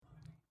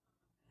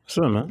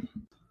So, man,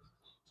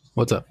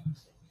 What's up?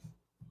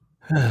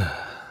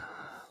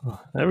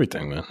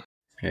 everything, man.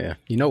 Yeah.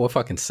 You know what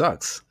fucking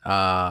sucks?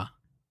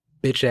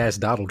 Bitch ass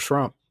Donald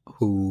Trump,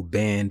 who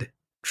banned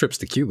trips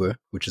to Cuba,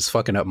 which is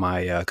fucking up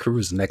my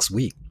cruise next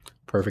week.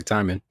 Perfect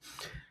timing.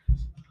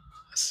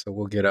 So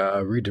we'll get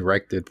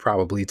redirected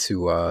probably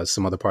to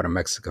some other part of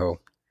Mexico,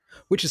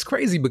 which is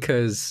crazy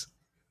because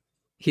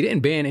he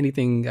didn't ban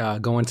anything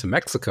going to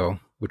Mexico,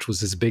 which was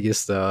his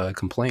biggest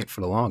complaint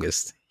for the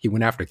longest. He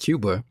went after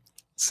Cuba,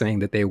 saying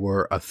that they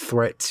were a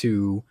threat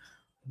to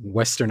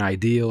Western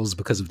ideals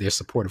because of their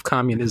support of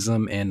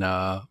communism and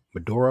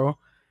Maduro.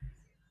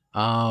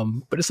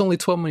 But it's only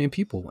 12 million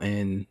people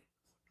in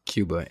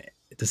Cuba.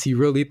 Does he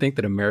really think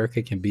that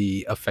America can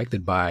be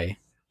affected by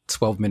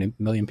 12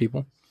 million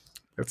people?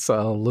 It's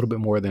a little bit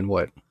more than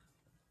what?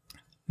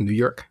 New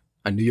York?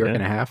 A New York Yeah.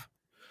 and a half?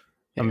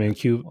 I mean,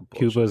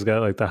 Cuba's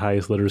got like the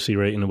highest literacy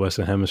rate in the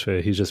Western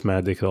Hemisphere. He's just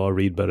mad they could all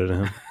read better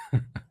than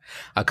him.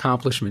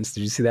 Accomplishments.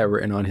 Did you see that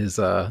written on his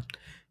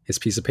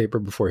piece of paper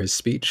before his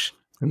speech?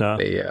 No.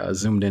 They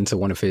zoomed into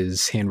one of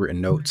his handwritten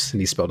notes and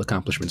he spelled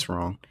accomplishments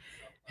wrong.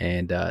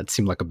 And it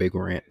seemed like a big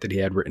rant that he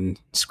had written,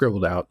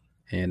 scribbled out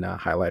in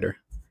highlighter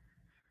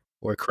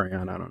or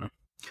crayon. I don't know.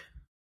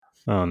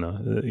 I don't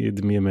know.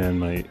 Me a man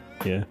might.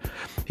 Yeah,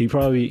 he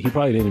probably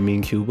didn't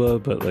mean Cuba,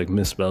 but like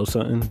misspelled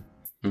something.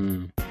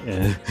 And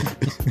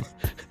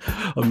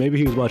or maybe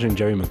he was watching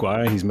Jerry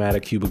Maguire. And he's mad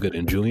at Cuba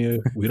Gooding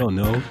Jr. We don't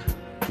know.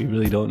 We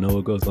really don't know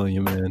what goes on in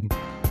your man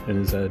in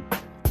his head.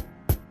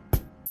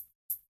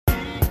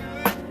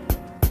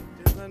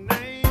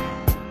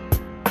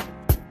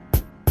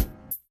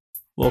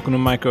 Welcome to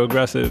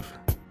Microaggressive.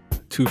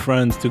 Two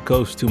friends, two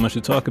coasts, too much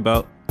to talk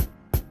about.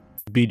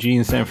 BG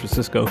in San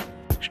Francisco.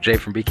 It's Jay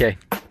from BK.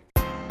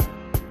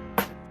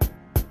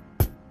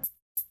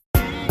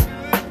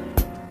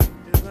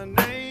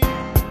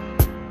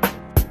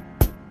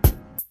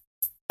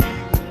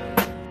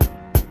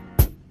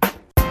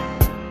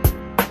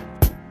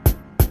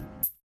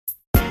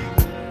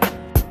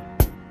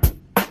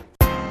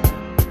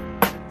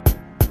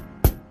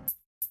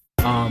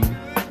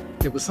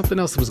 There was something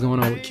else that was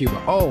going on with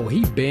Cuba. Oh,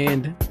 he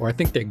banned, or I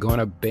think they're going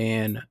to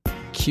ban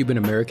Cuban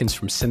Americans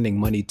from sending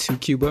money to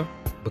Cuba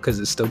because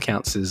it still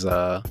counts as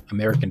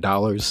American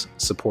dollars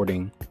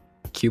supporting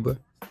Cuba.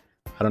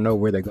 I don't know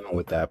where they're going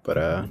with that,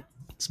 but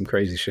some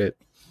crazy shit.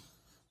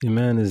 Your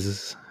man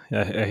is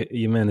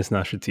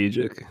not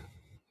strategic.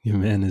 Your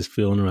man is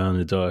feeling around in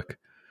the dark.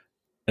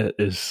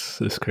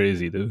 It's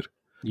crazy, dude.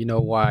 You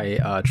know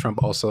why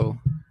Trump also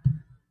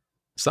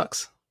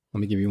sucks?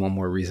 Let me give you one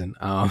more reason.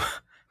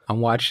 I'm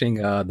watching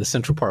the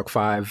Central Park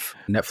 5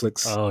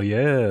 Netflix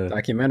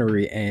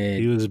documentary, and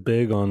he was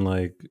big on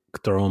like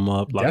throw him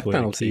up, death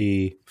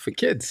penalty for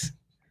kids.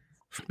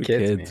 For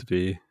kids,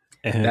 be.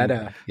 And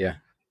that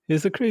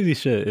it's the crazy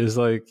shit. It's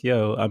like,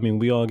 yo, I mean,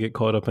 we all get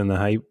caught up in the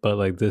hype, but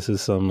like this is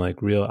some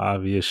like real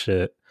obvious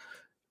shit.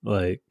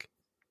 Like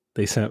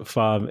they sent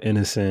 5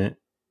 innocent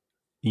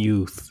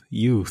youth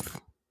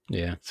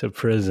to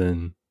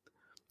prison.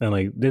 And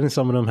like, didn't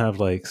some of them have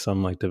like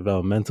some like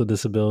developmental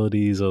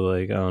disabilities or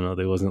like, I don't know,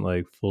 they wasn't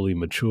like fully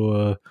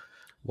mature?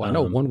 Well, I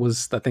know one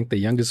was, I think the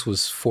youngest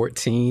was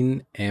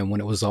 14. And when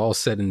it was all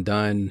said and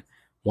done,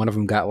 one of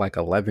them got like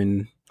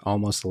 11,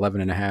 almost 11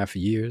 and a half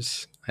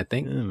years, I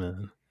think. Yeah,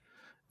 man.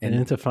 And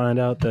then to find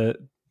out that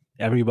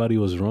everybody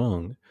was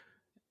wrong.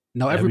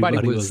 No,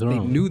 everybody was they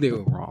knew they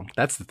were wrong.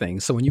 That's the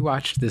thing. So when you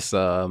watch this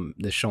show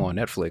on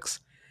Netflix,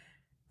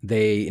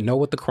 they know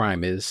what the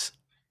crime is.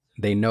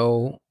 They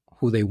know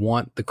who they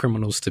want the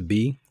criminals to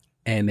be,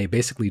 and they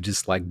basically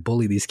just like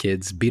bully these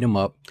kids, beat them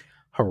up,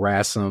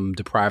 harass them,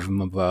 deprive them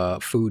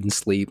of food and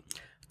sleep,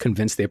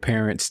 convince their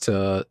parents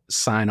to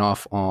sign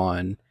off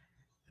on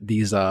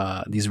these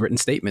written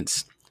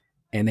statements.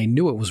 And they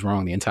knew it was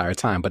wrong the entire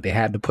time, but they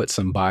had to put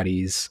some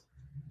bodies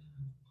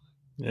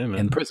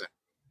in prison.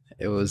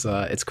 It was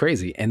it's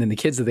crazy. And then the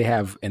kids that they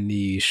have in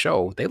the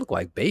show, they look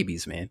like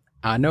babies, man.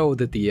 I know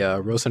that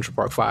the Real Central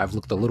Park 5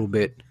 looked a little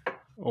bit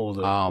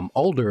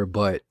older,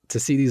 but to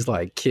see these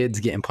like kids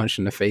getting punched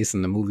in the face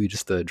in the movie,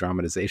 just the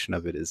dramatization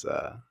of it is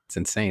it's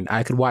insane.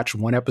 I could watch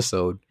one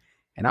episode,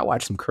 and I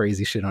watched some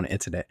crazy shit on the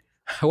internet.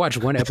 I watched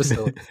one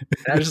episode,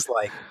 and I was just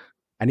like,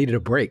 I needed a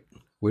break,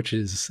 which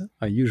is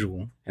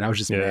unusual, and I was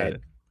just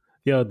mad.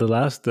 Yeah, the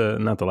last,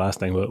 not the last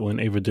thing, but when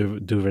Ava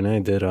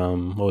DuVernay did,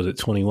 what was it,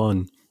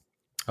 21?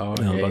 About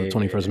the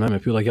 21st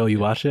Amendment. People were like, yo, you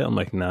watch it? I'm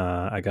like,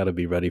 nah, I gotta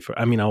be ready for.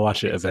 I mean, I'll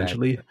watch it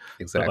eventually.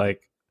 Exactly. But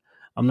like,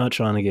 I'm not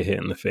trying to get hit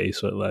in the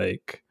face with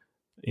like,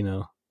 you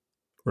know,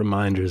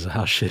 reminders of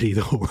how shitty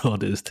the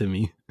world is to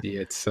me.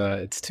 Yeah,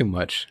 it's too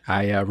much.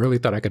 I really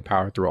thought I could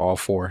power through all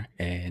 4,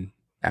 and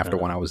after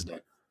one, I was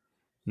done.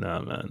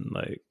 Nah, man,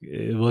 like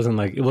it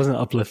wasn't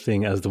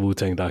uplifting as the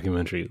Wu-Tang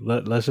documentary.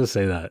 Let's just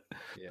say that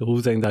the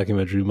Wu-Tang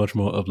documentary much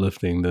more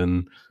uplifting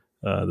than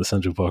the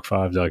Central Park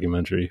 5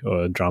 documentary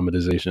or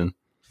dramatization.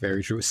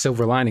 Very true.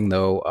 Silver lining,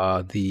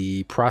 though,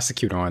 the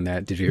prosecutor on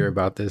that. Did you hear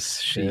about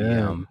this? She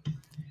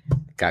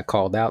got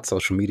called out.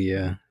 Social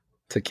media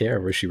took care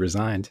of her. She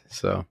resigned.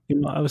 So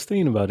I was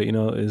thinking about it.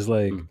 Is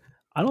like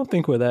I don't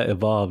think we're that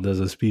evolved as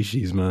a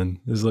species, man.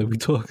 It's like we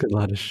talk a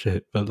lot of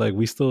shit, but like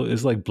we still,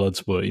 it's like blood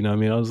sport. You know what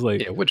I mean? I was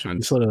like, which you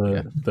ones? saw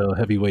the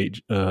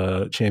heavyweight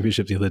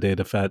championship the other day.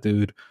 The fat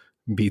dude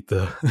beat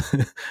the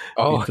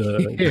beat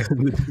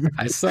the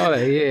I saw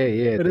that.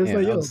 Yeah. And it's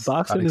like, yo,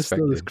 boxing is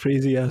still this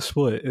crazy ass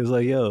sport. It's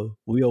like, yo,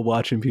 we are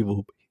watching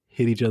people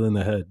hit each other in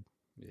the head.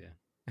 Yeah.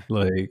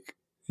 Like,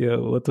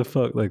 yo, what the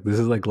fuck? Like, this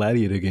is like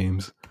gladiator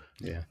games.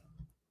 Yeah.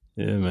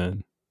 Yeah,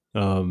 man.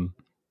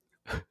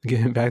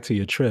 Getting back to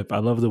your trip, I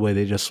love the way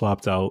they just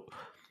swapped out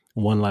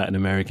one Latin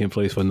American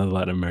place for another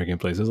Latin American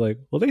place. It's like,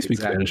 well, they speak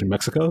Spanish in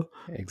Mexico.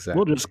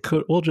 Exactly.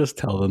 We'll just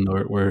tell them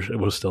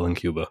we're still in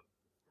Cuba.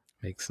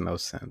 Makes no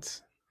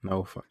sense.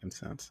 No fucking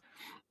sense.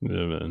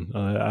 Yeah, man.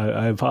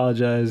 I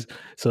apologize.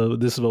 So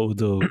this is what we'll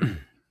do.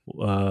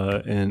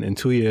 In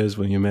 2 years,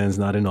 when your man's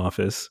not in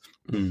office,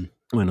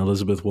 when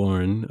Elizabeth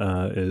Warren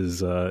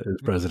is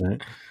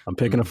president, I'm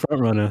picking a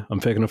front runner. I'm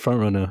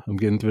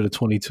getting through the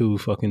 22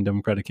 fucking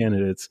Democratic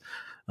candidates,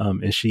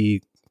 and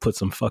she put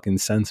some fucking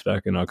sense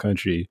back in our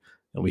country,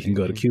 and we can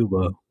go to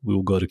Cuba. We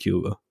will go to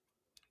Cuba. All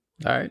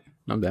right,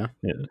 I'm down.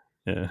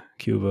 Yeah.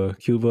 Cuba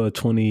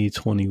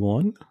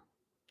 2021.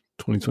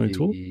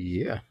 2022?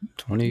 Yeah.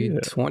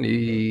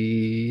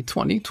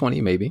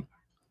 2020 maybe.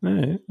 All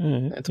right.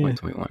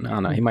 2021. I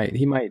don't know.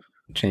 He might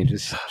change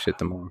his shit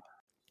tomorrow.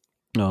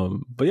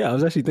 But yeah, I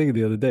was actually thinking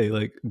the other day,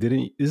 like,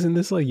 isn't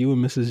this like you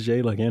and Mrs.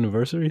 J like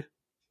anniversary?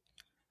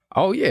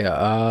 Oh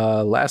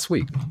yeah, last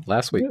week.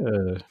 Yeah.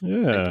 Thank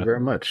you very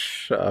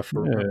much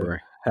for remembering.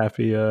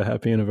 Happy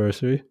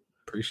anniversary.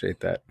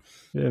 Appreciate that.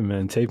 Yeah,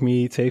 man. Take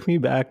me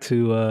back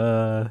to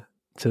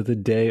the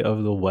day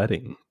of the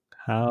wedding.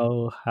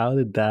 How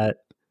did that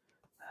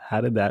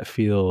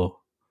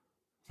feel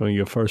from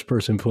your first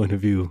person point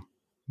of view,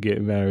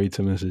 getting married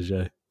to Mrs.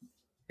 J?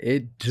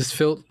 It just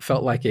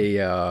felt like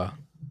a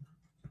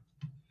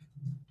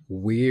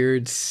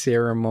weird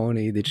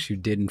ceremony that you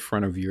did in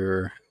front of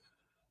your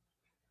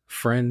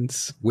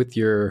friends with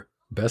your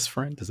best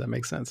friend. Does that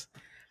make sense?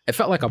 It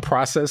felt like a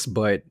process,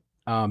 but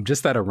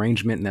just that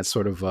arrangement and that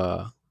sort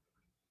of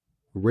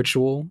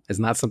ritual is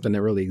not something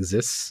that really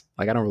exists.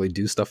 Like, I don't really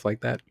do stuff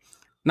like that.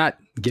 Not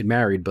get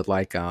married, but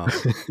like, how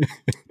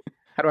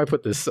do I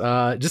put this?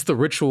 Just the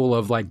ritual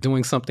of like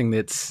doing something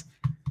that's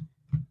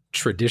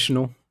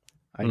traditional,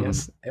 I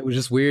guess. It was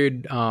just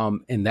weird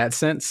in that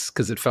sense,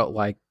 because it felt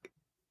like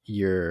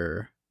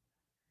you're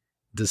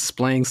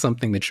displaying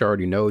something that you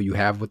already know you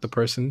have with the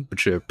person,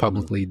 but you're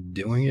publicly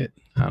doing it.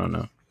 I don't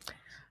know.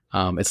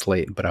 It's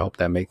late, but I hope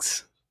that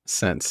makes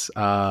sense.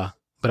 But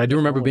I do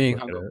remember being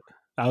hungover.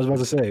 I was about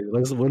to say,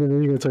 when are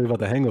we going to tell you about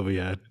the hangover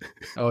you had?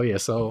 Oh yeah,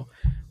 so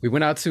we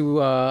went out to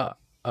have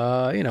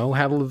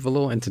a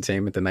little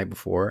entertainment the night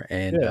before,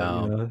 and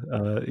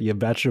your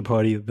bachelor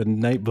party the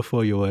night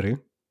before your wedding.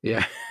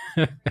 Yeah,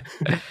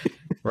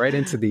 right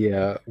into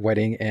the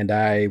wedding, and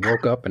I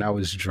woke up and I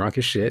was drunk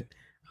as shit.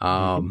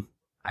 I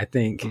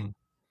think,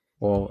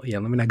 well, yeah,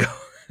 let me not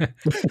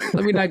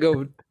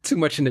go too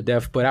much into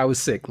depth, but I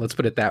was sick. Let's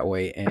put it that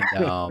way, and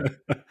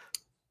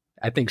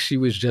I think she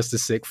was just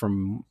as sick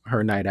from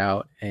her night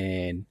out,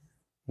 and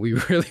we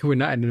really were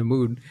not in the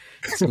mood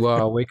to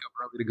wake up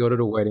early to go to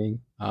the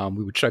wedding.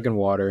 We were chugging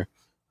water.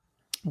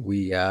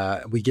 We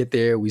get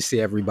there, we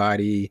see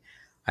everybody.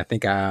 I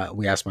think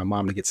we asked my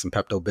mom to get some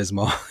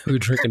Pepto-Bismol. We were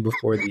drinking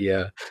before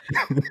the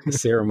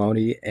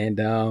ceremony, and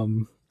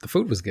the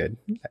food was good.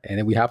 And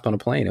then we hopped on a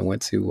plane and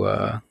went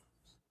to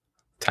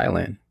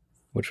Thailand,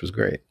 which was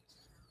great.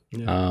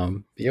 Yeah.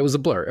 It was a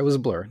blur. It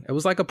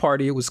was like a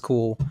party. It was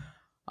cool.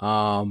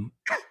 Yeah,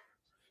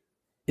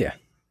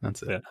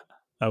 that's it. Yeah.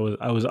 I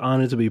was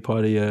honored to be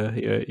part of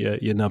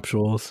your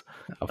nuptials.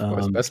 Of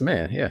course, best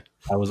man. Yeah.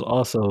 I was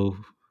also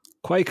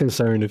quite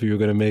concerned if you were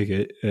going to make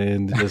it,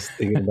 and just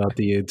thinking about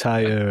the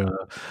entire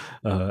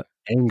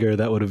anger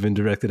that would have been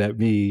directed at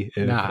me.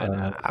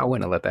 Nah, I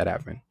wouldn't have let that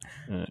happen.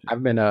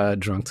 I've been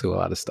drunk to a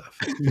lot of stuff.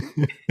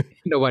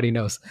 Nobody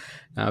knows.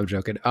 No, I'm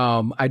joking.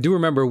 I do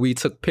remember we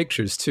took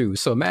pictures too.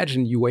 So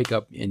imagine you wake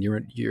up and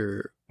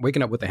you're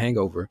waking up with a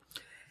hangover,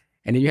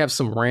 and then you have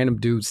some random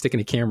dude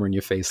sticking a camera in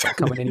your face, like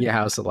coming into your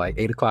house at like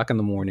 8:00 in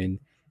the morning,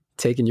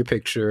 taking your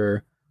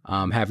picture,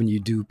 having you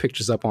do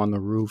pictures up on the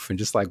roof and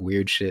just like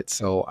weird shit.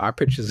 So our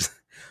pictures,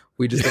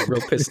 we just got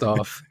real pissed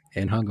off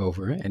and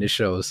hungover, and it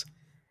shows.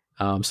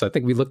 So I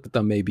think we looked at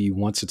them maybe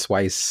once or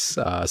twice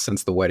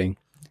since the wedding,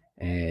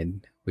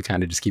 and we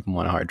kind of just keep them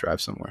on a hard drive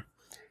somewhere.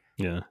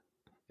 Yeah.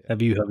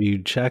 Have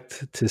you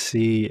checked to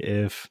see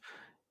if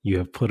you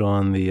have put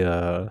on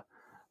the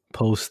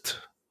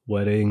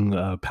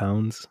post-wedding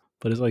pounds?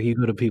 But it's like you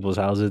go to people's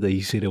houses that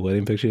you see their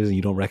wedding pictures and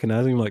you don't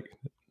recognize them. Like,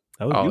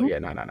 that was you? Yeah,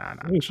 no.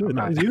 Oh, shit,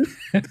 that was you?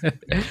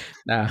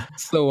 Nah.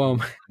 So,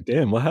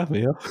 damn, what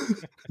happened, yo?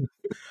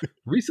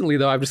 Recently,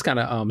 though, I've just kind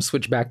of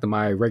switched back to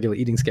my regular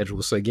eating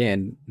schedule. So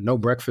again, no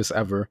breakfast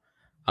ever,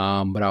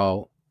 but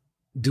I'll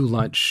do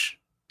lunch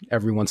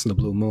every once in the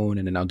blue moon,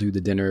 and then I'll do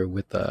the dinner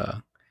with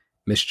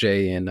Miss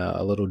J and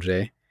Little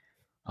J.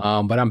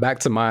 But I'm back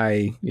to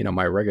my,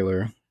 my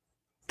regular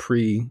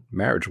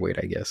pre-marriage weight,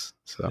 I guess.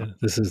 So yeah,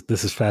 this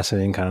is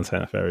fascinating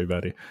content for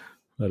everybody.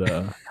 But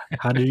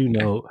how did you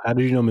know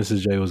Mrs.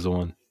 J was the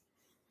one?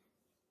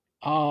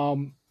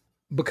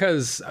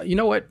 Because you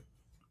know what?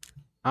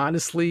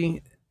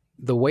 Honestly,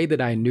 the way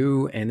that I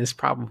knew, and it's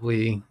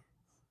probably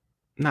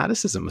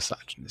this isn't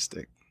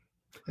misogynistic,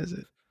 is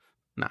it?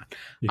 Nah.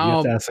 You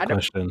have to ask the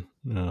question.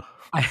 No.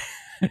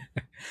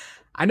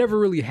 I never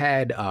really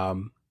had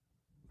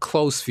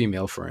close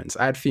female friends.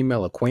 I had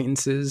female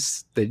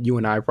acquaintances that you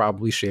and I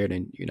probably shared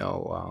in,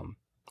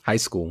 high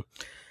school.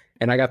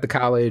 And I got to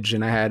college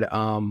and I had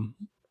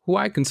who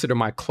I consider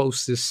my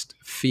closest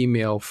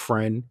female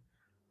friend.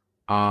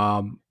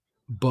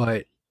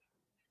 But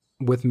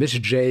with Miss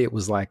J, it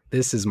was like,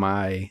 this is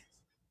my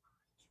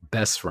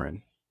best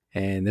friend.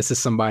 And this is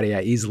somebody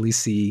I easily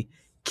see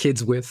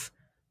kids with.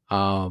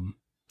 The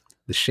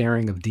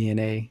sharing of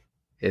DNA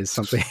is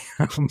something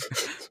I'm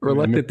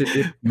reluctant to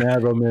do.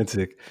 Mad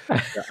romantic.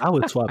 I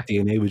would swap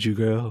DNA with you,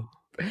 girl.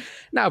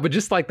 No, but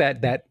just like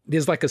that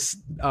there's like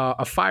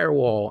a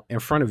firewall in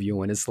front of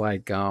you, and it's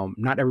like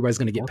not everybody's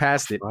going to get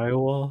past it.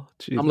 Firewall?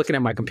 Jesus. I'm looking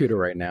at my computer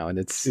right now, and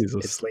it's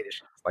late.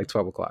 It's like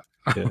 12 o'clock.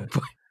 Yeah.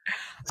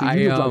 So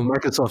you use like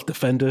Microsoft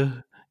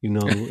Defender, and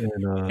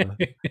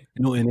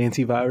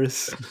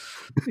antivirus.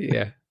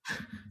 Yeah.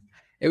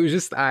 It was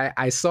just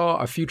I saw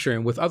a future,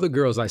 and with other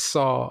girls, I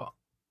saw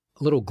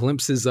little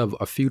glimpses of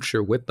a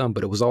future with them,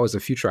 but it was always a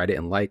future I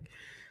didn't like.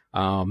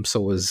 So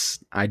it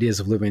was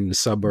ideas of living in the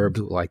suburbs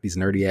with like these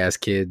nerdy ass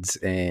kids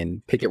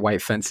and picket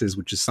white fences,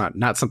 which is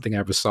not something I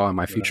ever saw in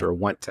my future or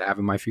want to have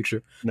in my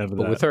future. Never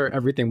but that. With her,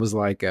 everything was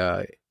like,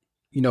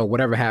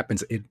 whatever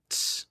happens,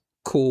 it's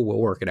cool. We'll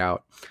work it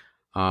out.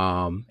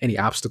 Any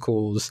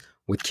obstacles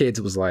with kids,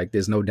 it was like,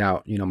 there's no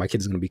doubt, my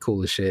kid's going to be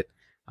cool as shit.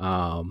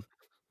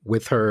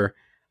 With her,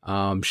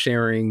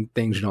 sharing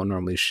things you don't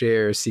normally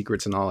share,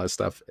 secrets and all that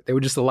stuff. There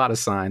were just a lot of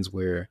signs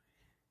where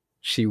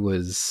it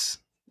was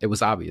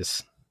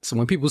obvious. So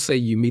when people say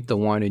you meet the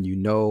one and you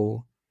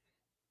know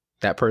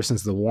that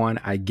person's the one,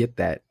 I get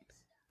that.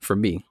 For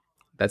me,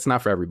 that's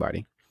not for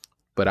everybody,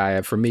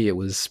 but for me, it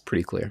was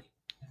pretty clear.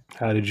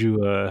 How'd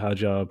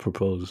y'all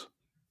propose?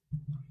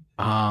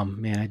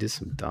 Man, I did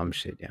some dumb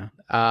shit. Yeah.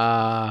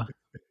 I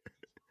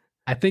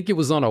think it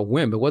was on a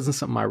whim. It wasn't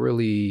something I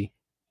really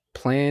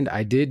planned.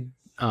 I did,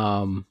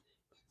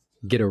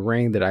 get a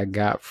ring that I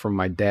got from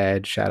my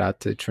dad. Shout out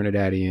to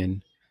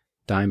Trinidadian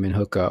Diamond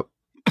Hookup.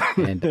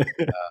 And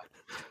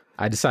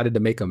I decided to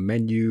make a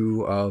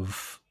menu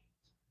of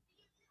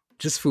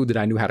just food that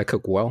I knew how to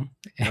cook well.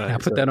 And I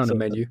put that on the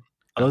menu.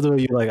 I love the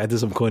way I did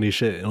some corny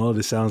shit and all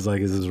this sounds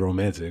like this is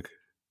romantic.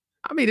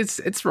 I mean,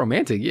 it's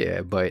romantic,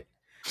 yeah, but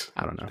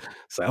I don't know.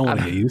 So I don't want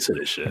to get used to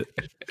this shit.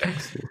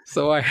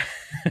 So I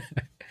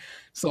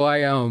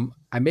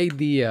made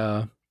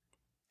the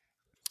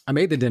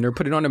dinner,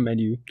 put it on the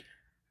menu.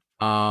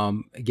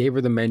 Gave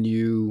her the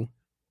menu.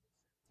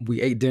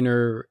 We ate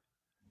dinner.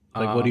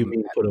 Like, what do you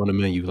mean put it on a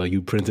menu? Like,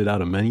 you printed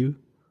out a menu?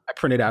 I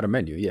printed out a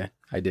menu. Yeah,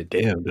 I did.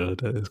 Damn, dude,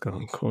 that is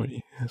kind of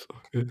corny. That's so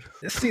good.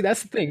 See,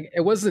 that's the thing. It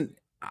wasn't.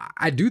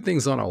 I do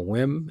things on a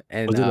whim.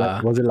 And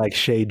was it like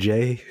Shay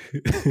J?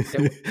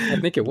 I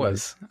think it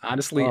was.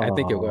 Honestly, I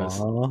think it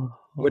was.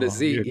 With a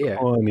Z, yeah.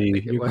 Corny.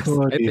 I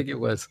think it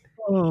was.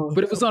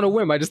 But it was on a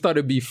whim. I just thought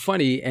it'd be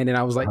funny, and then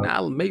I was like,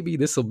 nah, maybe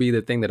this will be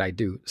the thing that I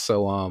do.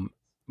 So,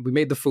 we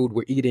made the food.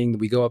 We're eating.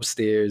 We go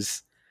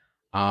upstairs.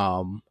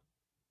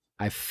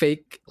 I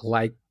fake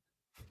like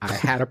I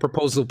had a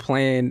proposal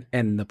plan,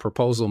 and the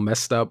proposal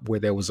messed up where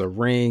there was a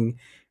ring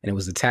and it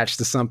was attached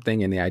to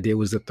something, and the idea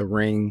was that the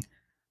ring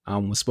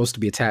was supposed to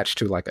be attached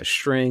to like a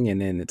string,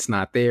 and then it's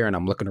not there, and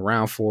I'm looking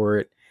around for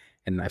it,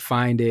 and I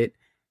find it.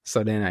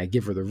 So then I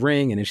give her the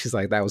ring, and then she's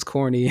like, "That was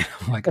corny."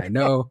 I'm like, "I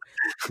know."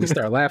 We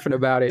start laughing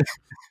about it,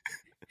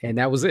 and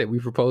that was it. We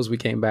proposed. We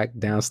came back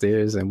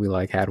downstairs, and we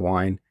like had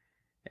wine,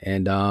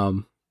 and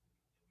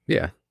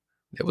yeah,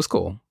 it was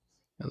cool.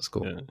 It was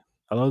cool. Yeah.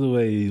 I love the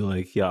way you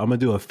I'm gonna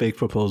do a fake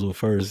proposal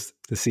first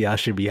to see how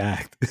she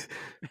react.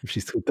 If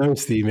she's too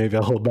thirsty, maybe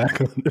I'll hold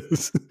back on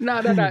this. No.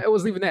 It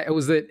wasn't even that.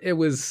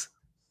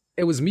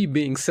 It was me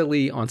being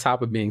silly on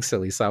top of being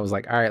silly. So I was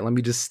like, all right, let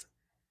me just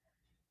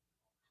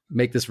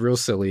make this real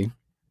silly.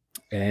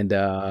 And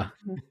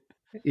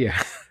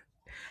yeah,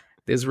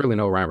 there's really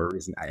no rhyme or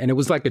reason. And it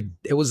was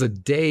a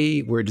day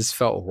where it just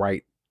felt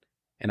right.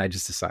 And I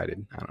just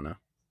decided, I don't know.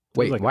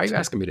 Wait, why are you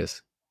asking me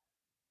this?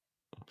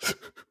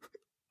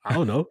 I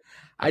don't know.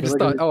 I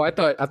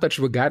thought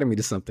you were guiding me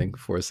to something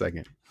for a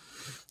second.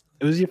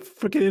 It was your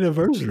freaking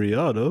anniversary.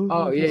 I don't know.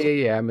 Oh,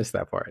 yeah. I missed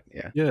that part.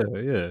 Yeah. Yeah.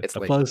 It's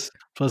plus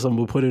I'm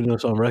gonna put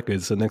it on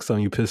record. So next time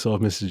you piss off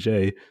Mrs.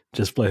 J,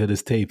 just play her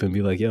this tape and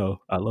be like, "Yo,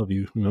 I love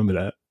you. Remember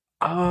that."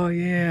 Oh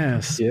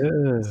yes. Yeah.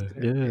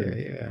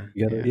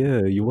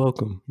 Yeah. You're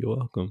welcome.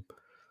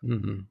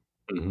 Mm-hmm.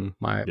 Mm-hmm.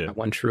 My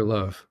one true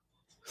love,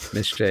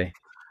 Miss J.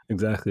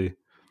 Exactly.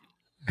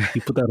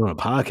 You put that on a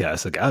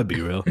podcast, it gotta be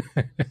real.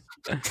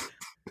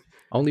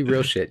 Only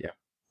real shit, yeah.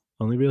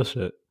 Only real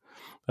shit.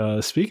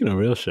 Speaking of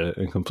real shit,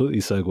 and completely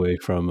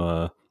segue from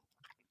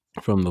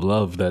the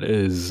love that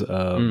is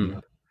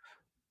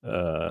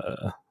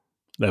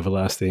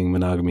everlasting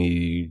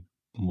monogamy,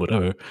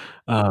 whatever.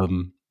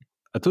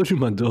 I told you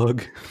my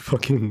dog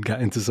fucking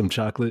got into some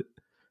chocolate.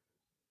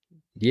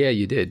 Yeah,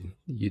 you did.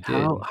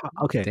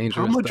 Okay, Dangerous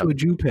how much stuff.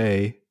 would you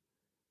pay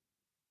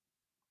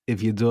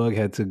if your dog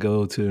had to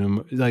go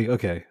to, like,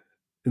 okay,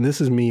 and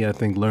this is me, I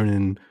think,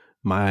 learning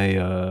my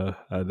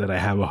that I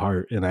have a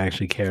heart and I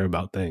actually care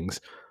about things.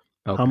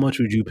 Okay. How much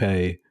would you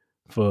pay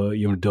for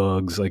your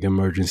dog's like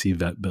emergency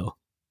vet bill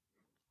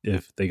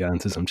if they got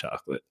into some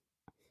chocolate?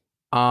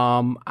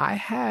 I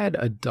had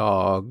a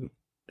dog,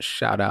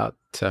 shout out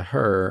to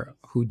her,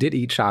 who did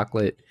eat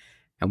chocolate,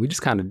 and we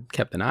just kind of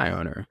kept an eye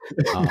on her.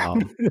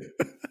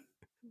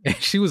 And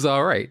she was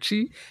all right.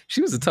 She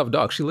was a tough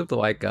dog. She lived to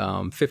like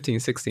 15,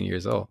 16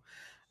 years old.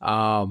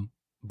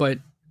 But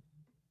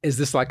is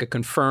this like a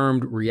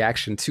confirmed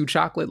reaction to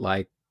chocolate?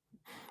 Like,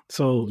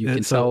 so you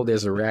can tell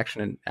there's a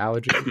reaction and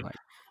allergy? Like,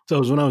 so it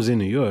was when I was in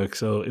New York.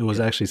 So it was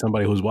actually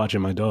somebody who was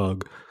watching my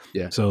dog.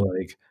 Yeah. So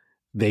like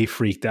they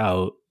freaked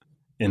out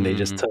and they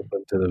just took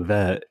them to the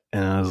vet.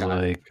 And I was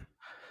like,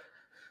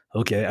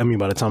 okay. I mean,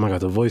 by the time I got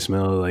the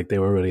voicemail, like they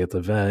were already at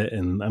the vet.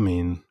 And I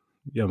mean,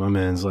 yeah, my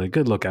man's like,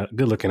 good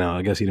looking out.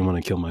 I guess he didn't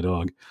want to kill my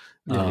dog.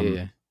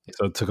 Yeah.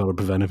 So I took all the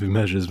preventative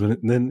measures. But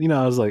then,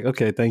 I was like,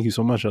 okay, thank you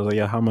so much. I was like,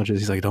 yeah, how much is?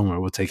 He's like, don't worry,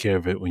 we'll take care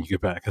of it when you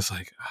get back. It's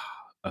like,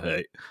 all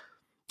right.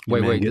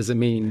 Wait, does it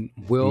mean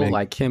Will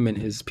like him and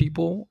his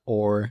people,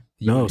 or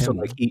no? So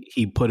like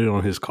he put it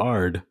on his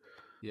card,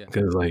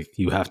 because like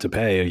you have to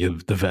pay.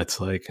 The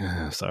vet's like,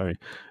 sorry.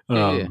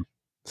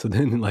 So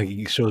then like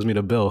he shows me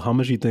the bill. How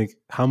much do you think?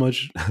 How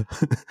much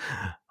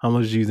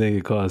do you think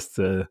it costs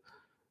to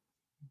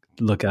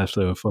look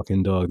after a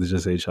fucking dog that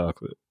just ate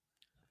chocolate?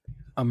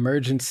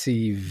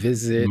 Emergency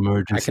visit.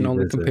 I can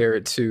only compare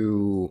it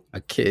to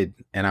a kid,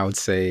 and I would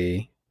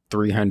say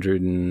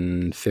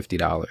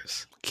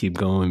 $350. Keep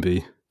going,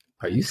 B.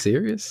 Are you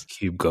serious?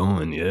 Keep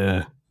going,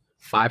 yeah.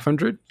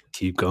 500?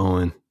 Keep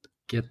going.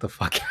 Get the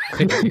fuck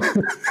out of here.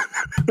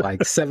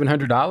 Like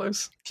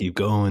 $700? Keep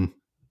going.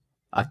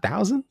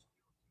 1,000?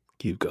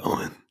 Keep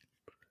going.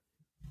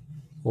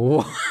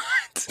 What?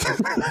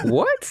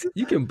 What?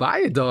 You can buy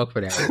a dog for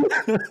that.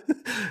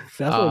 That's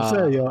what I'm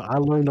saying, yo. I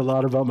learned a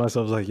lot about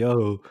myself. I was like,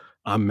 yo,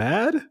 I'm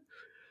mad,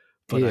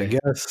 but I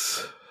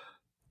guess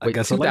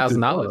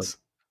 $2,000.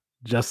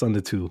 Just under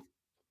 $2,000.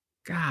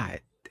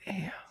 God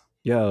damn.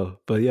 Yo,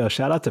 but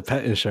shout out to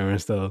pet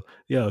insurance though.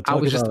 Yo, I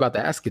was just about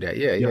to ask you that.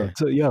 Yeah.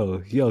 So,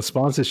 yo,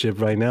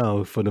 sponsorship right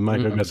now for the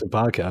Microaggressive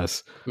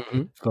podcast.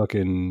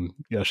 Fucking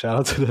shout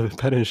out to the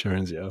pet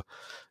insurance, yo.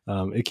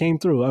 It came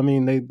through. I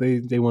mean,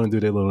 they want to do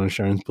their little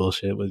insurance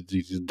bullshit with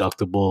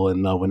deductible,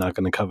 and no, we're not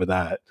going to cover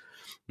that.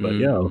 But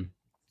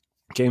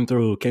came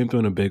through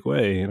in a big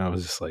way, and I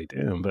was just like,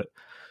 damn. But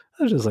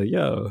I was just like,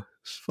 yo,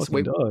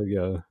 fucking dog,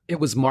 yo.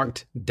 It was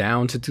marked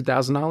down to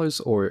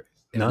 $2,000, or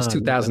it was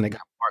 $2,000 that got marked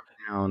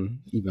down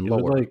even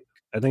lower. Like,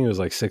 I think it was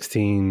like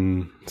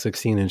 16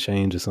 and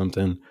change or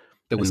something.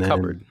 That was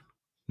covered.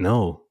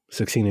 No,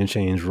 16 and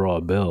change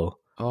raw bill.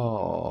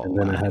 Oh, and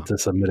then I had to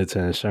submit it to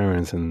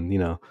insurance, and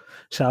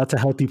shout out to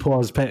Healthy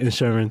Paws Pet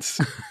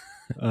Insurance.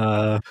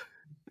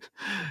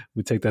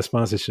 We take that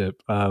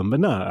sponsorship, but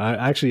no,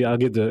 I'll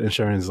get the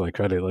insurance like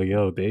credit. Like,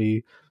 yo,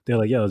 they're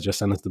like, yo, just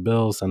send us the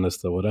bill, send us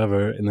the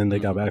whatever, and then they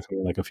got back to me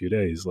in like a few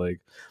days. Like,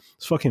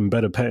 it's fucking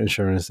better pet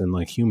insurance than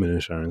like human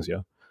insurance,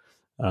 yo.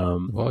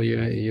 Well,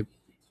 you're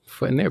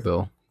footing their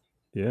bill.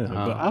 Yeah,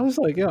 but I was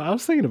like, I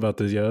was thinking about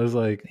this, yo. I was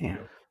like, damn.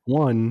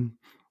 One,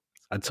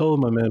 I told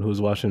my man who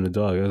was watching the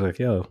dog, I was like,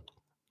 yo,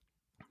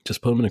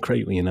 just put him in a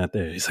crate when you're not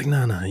there. He's like,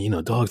 nah,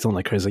 dogs don't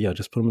like crates. Like, yo,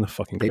 just put him in the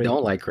fucking crate. They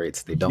don't like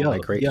crates. They don't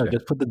like crates. Yeah,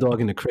 just put the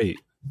dog in the crate.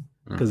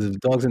 Because if the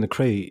dog's in the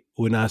crate,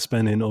 we're not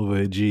spending over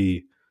a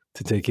G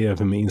to take care of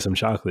him eating some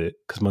chocolate.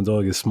 Because my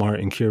dog is smart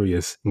and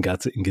curious and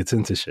gets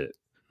into shit.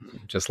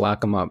 Just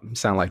lock him up.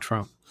 Sound like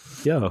Trump.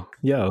 Yo.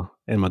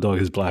 And my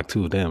dog is black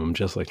too. Damn, I'm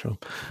just like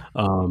Trump.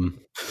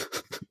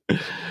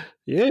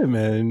 Yeah,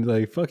 man.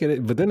 Like, fuck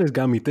it. But then it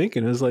got me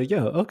thinking. It was like,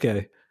 yo,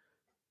 okay.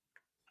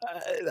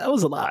 That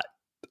was a lot.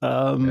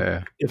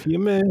 If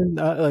your man,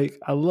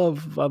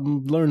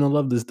 I'm learning to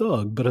love this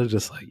dog, but I was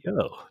just like,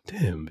 yo,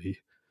 damn, B.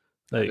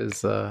 Like,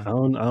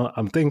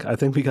 I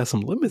think we got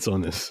some limits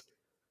on this.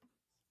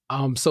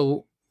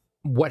 So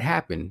what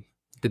happened?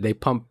 Did they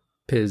pump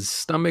his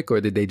stomach,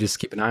 or did they just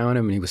keep an eye on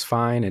him and he was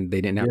fine and they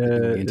didn't have to do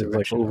the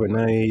intervention? Like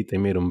overnight, they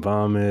made him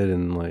vomit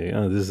and like,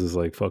 this is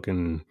like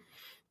fucking,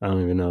 I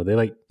don't even know.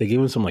 They gave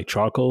him some like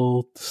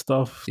charcoal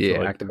stuff. Yeah,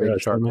 like, activated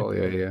charcoal.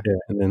 Yeah.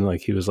 And then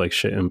like he was like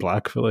shitting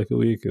black for like a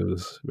week. It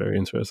was very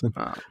interesting.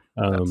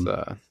 That's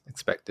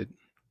expected.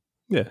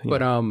 Yeah.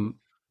 But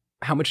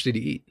how much did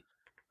he eat?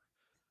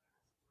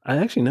 I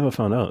actually never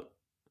found out.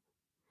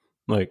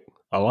 Like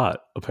a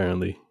lot,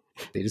 apparently.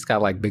 They just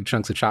got like big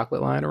chunks of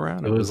chocolate lying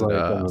around. It was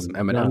like some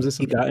M&Ms or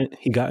something.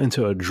 He got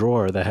into a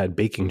drawer that had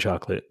baking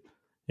chocolate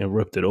and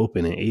ripped it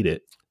open and ate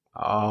it.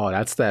 Oh,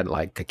 that's that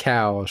like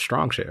cacao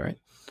strong shit, right?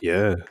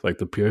 Yeah, like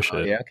the pure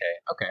shit. Yeah,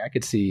 okay. I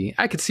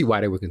could see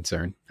why they were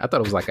concerned. I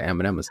thought it was like an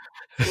M&M.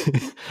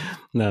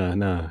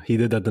 Nah. He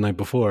did that the night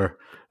before.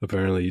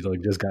 Apparently,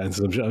 like just got into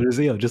some shit. I was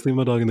just leave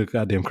my dog in the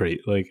goddamn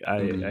crate. Like I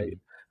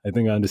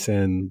think I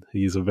understand.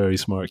 He's a very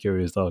smart,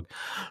 curious dog.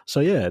 So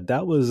yeah,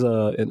 that was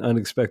an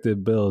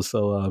unexpected bill.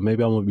 So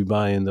maybe I'm gonna be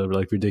buying the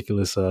like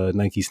ridiculous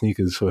Nike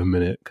sneakers for a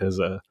minute because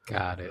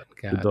got it.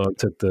 The dog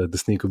took the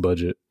sneaker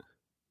budget.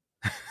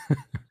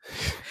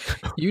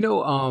 You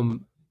know,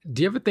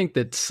 do you ever think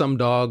that some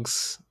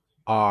dogs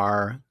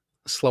are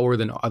slower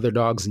than other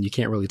dogs and you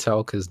can't really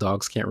tell because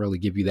dogs can't really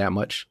give you that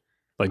much?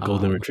 Like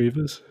golden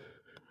retrievers?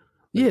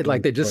 Yeah,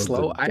 like they're just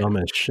slow. Dumb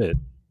as shit.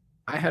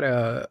 I had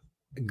a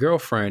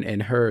girlfriend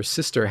and her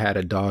sister had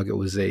a dog. It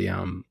was a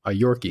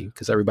Yorkie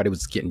because everybody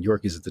was getting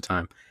Yorkies at the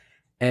time.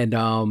 And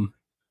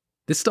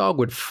this dog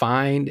would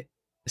find,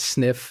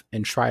 sniff,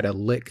 and try to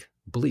lick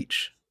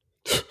bleach.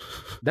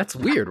 That's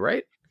weird,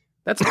 right?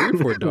 That's weird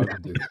for a dog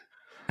to do.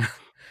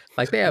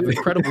 Like they have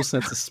incredible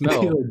sense of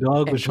smell.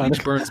 Dog was trying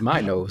to burns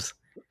my nose.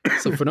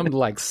 So for them to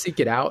like seek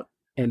it out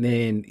and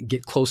then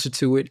get closer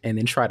to it and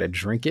then try to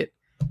drink it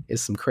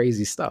is some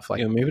crazy stuff.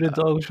 Like maybe the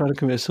dog was trying to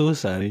commit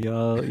suicide. And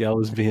y'all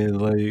was being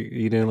like,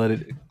 you didn't let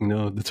it,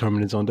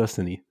 determine its own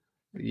destiny.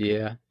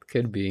 Yeah,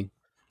 could be.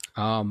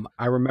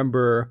 I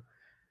remember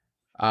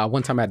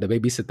one time I had to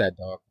babysit that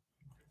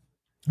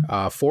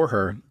dog for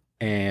her.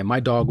 And my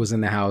dog was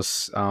in the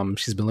house.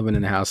 She's been living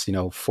in the house,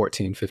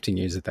 14, 15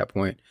 years at that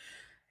point.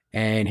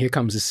 And here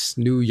comes this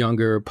new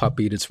younger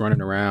puppy that's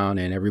running around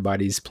and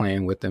everybody's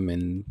playing with him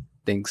and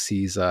thinks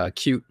he's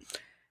cute.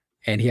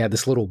 And he had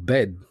this little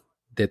bed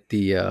that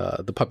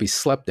the puppy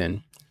slept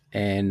in.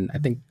 And I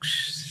think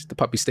the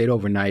puppy stayed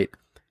overnight.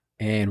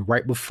 And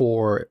right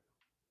before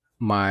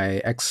my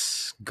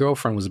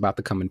ex-girlfriend was about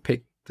to come and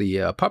pick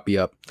the puppy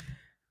up,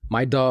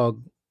 my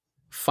dog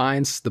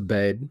finds the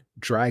bed,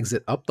 drags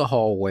it up the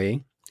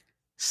hallway,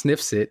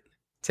 sniffs it,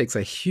 takes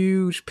a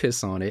huge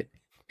piss on it,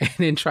 and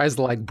then tries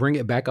to like bring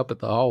it back up at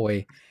the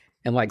hallway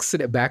and like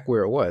sit it back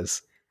where it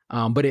was.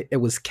 But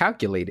it was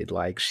calculated.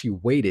 Like she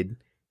waited,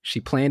 she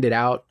planned it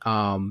out.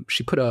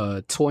 She put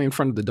a toy in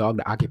front of the dog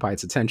to occupy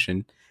its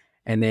attention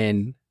and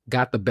then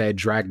got the bed,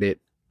 dragged it,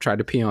 tried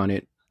to pee on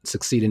it,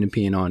 succeeded in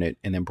peeing on it,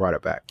 and then brought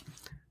it back.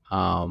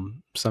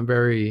 So I'm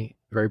very,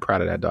 very proud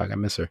of that dog. I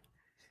miss her.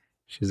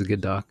 She's a good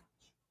dog.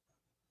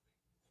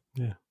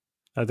 Yeah.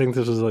 I think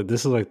this is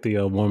like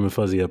the warm and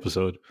fuzzy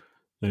episode.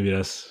 Maybe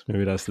that's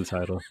the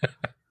title.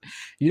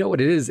 You know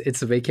what it is?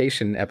 It's a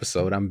vacation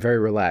episode. I'm very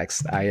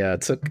relaxed. I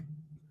took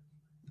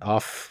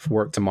off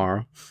work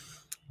tomorrow.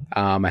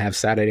 I have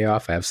Saturday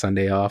off. I have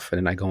Sunday off, and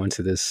then I go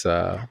into this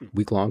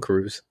week-long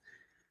cruise.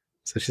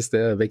 So it's just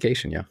a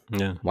vacation, yeah.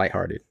 Yeah.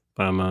 Lighthearted.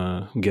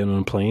 I'm getting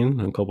on a plane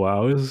in a couple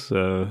hours.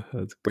 Where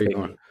are you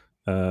going?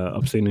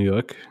 Upstate New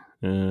York.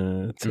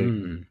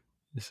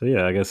 So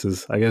yeah, I guess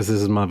this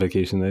is my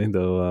vacation day,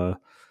 though.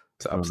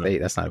 To upstate,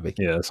 that's not a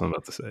vacation. Yeah, that's what I'm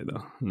about to say,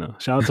 though. No,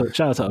 shout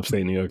out to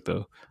upstate New York,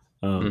 though.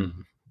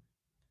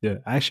 Yeah,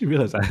 I actually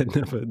realized I had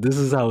never. This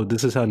is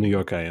how New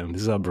York I am.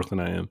 This is how Brooklyn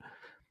I am.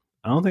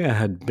 I don't think I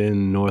had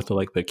been north of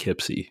like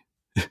Poughkeepsie,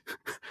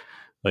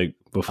 like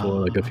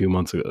before, like a few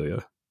months ago.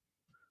 Yeah,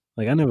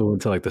 like I never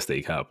went to like the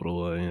state capital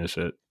or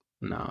shit.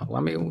 No, well,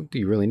 I mean, do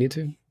you really need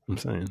to? I'm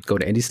saying go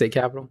to any state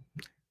capital.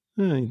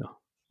 Yeah,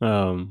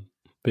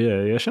 But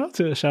yeah.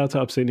 Shout out to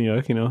upstate New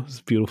York.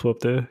 It's beautiful up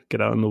there.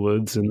 Get out in the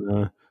woods and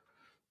I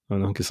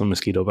don't know, get some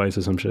mosquito bites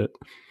or some shit.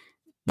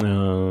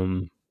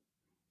 But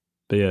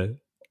yeah,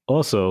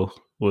 also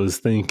was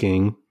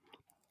thinking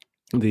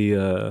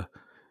the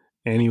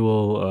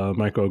annual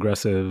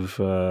microaggressive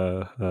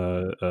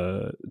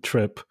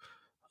trip.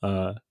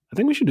 I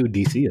think we should do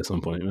DC at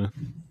some point, man.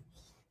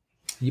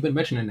 You've been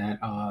mentioning that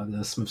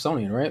the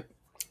Smithsonian, right?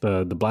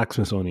 The Black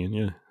Smithsonian,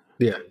 yeah.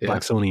 Yeah.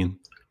 Blacksonian.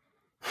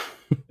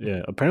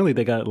 Yeah, apparently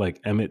they got like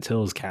Emmett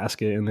Till's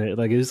casket in there.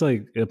 Like it's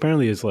like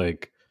apparently it's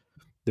like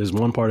there's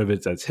one part of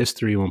it that's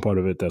history, one part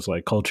of it that's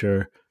like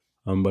culture,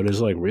 but it's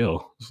like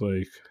real. It's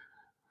like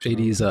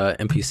JD's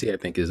NPC, I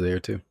think, is there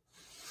too.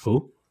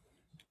 Who?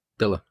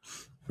 Dilla.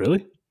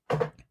 Really?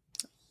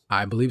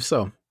 I believe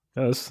so.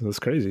 Yeah, that's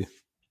crazy.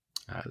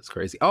 That's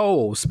crazy.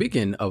 Oh,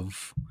 speaking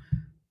of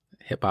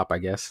hip hop, I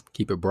guess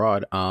keep it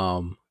broad.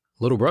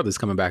 Little Brother's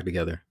coming back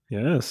together.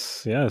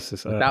 Yes.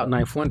 It's, without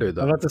Ninth Wonder,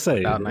 though. I'm about to say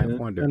without Ninth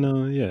Wonder.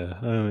 No, yeah.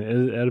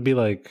 It'll be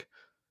like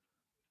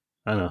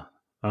I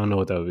don't know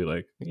what that would be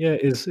like. Yeah,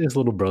 it's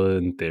Little Brother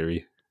in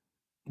theory.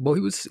 Well,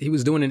 he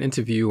was doing an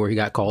interview where he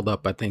got called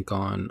up, I think,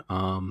 on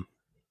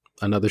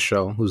another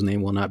show whose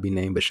name will not be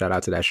named, but shout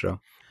out to that show.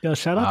 Yeah,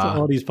 shout out to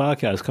all these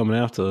podcasts coming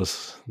after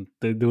us.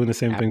 They're doing the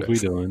same things we're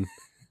doing.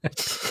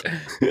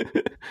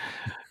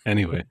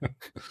 Anyway,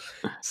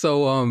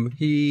 so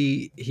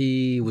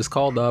he was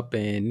called up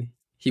and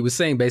he was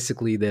saying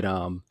basically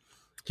that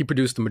he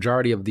produced the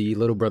majority of the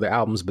Little Brother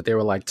albums, but there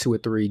were like 2 or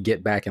 3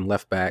 Get Back and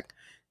Left Back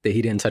that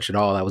he didn't touch at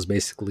all. That was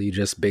basically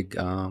just Big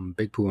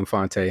Pooh and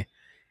Fonte,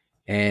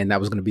 and that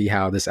was going to be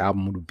how this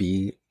album would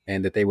be,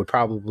 and that they would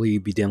probably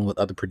be dealing with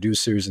other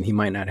producers, and he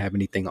might not have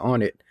anything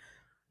on it.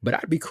 But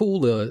I'd be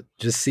cool to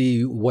just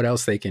see what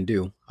else they can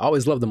do. I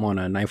always love them on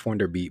a Ninth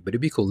Wonder beat, but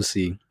it'd be cool to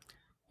see,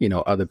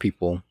 other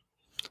people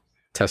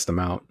test them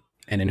out,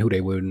 and then who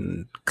they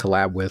would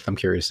collab with. I'm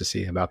curious to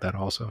see about that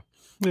also.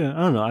 Yeah,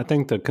 I don't know. I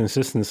think the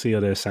consistency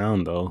of their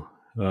sound, though,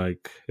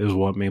 like, is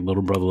what made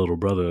Little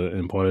Brother,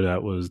 and part of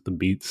that was the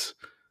beats.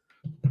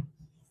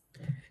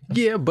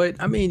 Yeah, but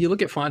I mean, you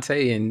look at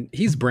Phonte, and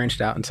he's branched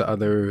out into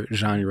other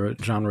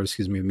genres,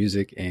 of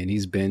music, and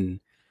he's been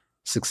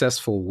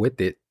successful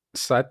with it.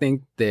 So I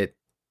think that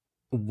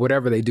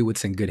whatever they do,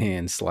 it's in good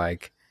hands.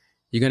 Like,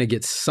 you're gonna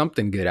get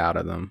something good out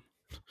of them.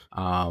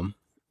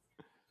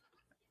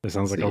 It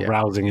sounds like a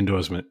rousing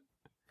endorsement.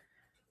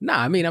 Nah,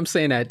 I mean, I'm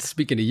saying that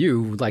speaking to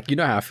you, like, you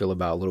know how I feel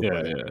about Little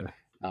Brother.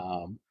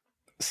 Yeah.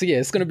 So yeah,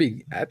 I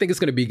think it's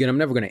gonna be good. I'm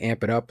never gonna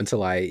amp it up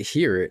until I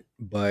hear it,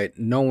 but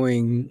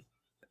knowing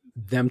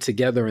them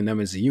together and them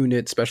as a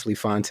unit, especially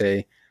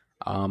Phonte,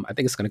 I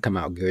think it's gonna come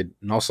out good.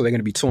 And also they're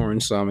gonna be touring,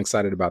 so I'm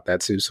excited about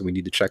that too. So we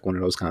need to check one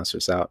of those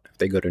concerts out if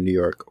they go to New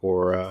York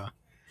or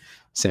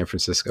San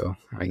Francisco,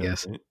 I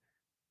guess.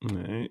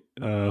 Right.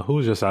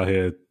 Who's just out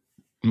here?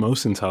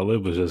 Mos and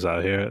Talib was just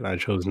out here, and I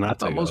chose not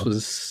to go.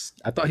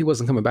 I thought he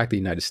wasn't coming back to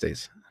the United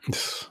States.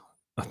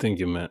 I think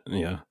you meant,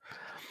 yeah.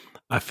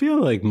 I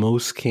feel like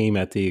Mos came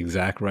at the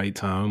exact right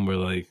time where,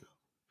 like,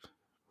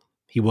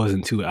 he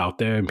wasn't too out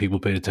there and people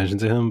paid attention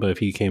to him. But if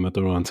he came at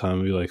the wrong time,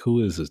 we'd be like,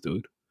 who is this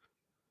dude?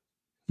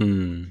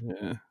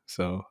 Yeah.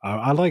 So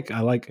I like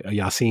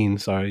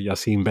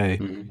Yasin Bey.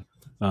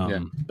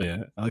 But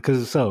yeah,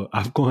 because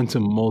I've gone to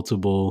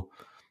multiple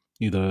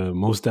either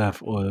Mos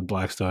Def or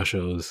Black Star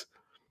shows.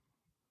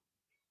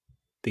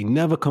 They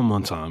never come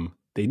on time.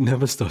 They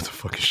never start the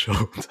fucking show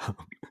on time.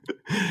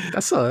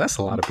 That's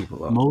a lot of people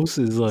though. Mos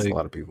is like a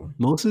lot of people.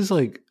 Mos is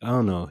like, I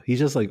don't know. He's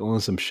just like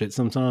on some shit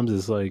sometimes.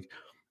 It's like,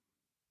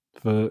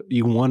 for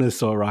you want to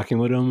start rocking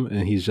with him,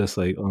 and he's just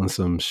like on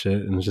some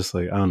shit, and it's just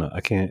like, I don't know.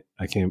 I can't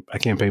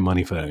pay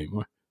money for that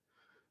anymore.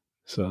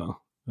 So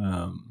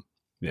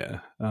yeah,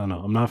 I don't know.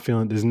 I'm not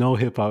feeling. There's no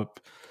hip hop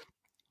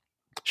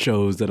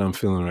shows that I'm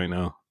feeling right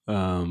now,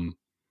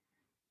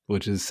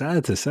 which is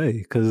sad to say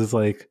because it's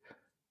like,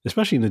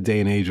 especially in the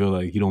day and age where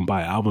like you don't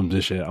buy albums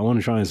and shit. I want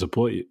to try and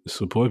support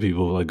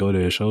people, like go to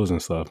their shows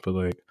and stuff. But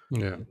like,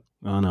 yeah,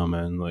 I don't know,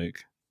 man.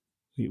 Like,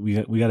 we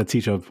got to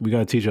teach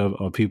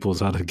our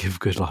peoples how to give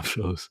good live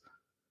shows.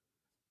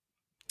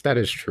 That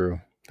is true.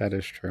 I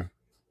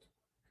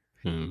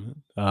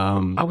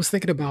was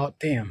thinking about,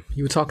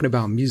 you were talking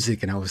about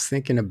music, and I was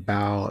thinking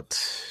about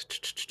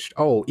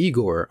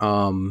Igor.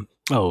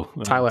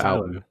 Tyler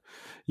album.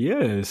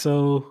 Yeah.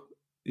 So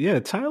yeah,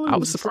 Tyler. I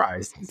was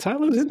surprised.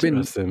 Tyler's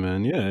interesting,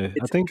 man. Yeah,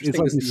 I think it's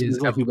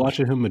like we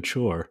watching him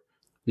mature.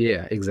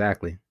 Yeah,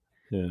 exactly.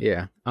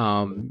 Yeah.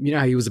 You know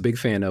how he was a big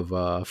fan of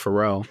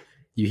Pharrell.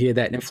 You hear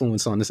that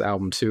influence on this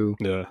album too.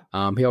 Yeah.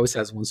 He always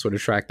has one sort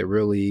of track that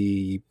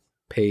really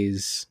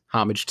pays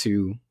homage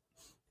to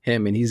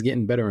him, and he's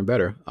getting better and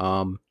better.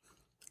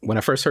 When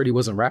I first heard he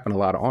wasn't rapping a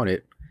lot on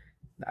it,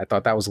 I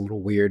thought that was a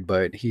little weird,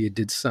 but he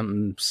did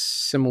something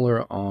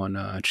similar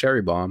on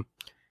Cherry Bomb,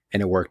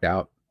 and it worked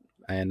out.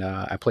 And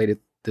I played it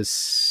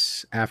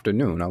this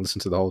afternoon. I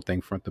listened to the whole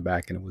thing front to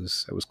back, and it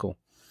was cool.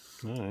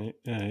 All right.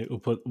 We'll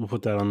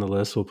put that on the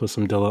list. We'll put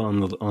some Dilla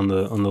on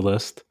the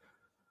list.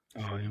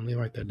 Oh, let me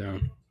write that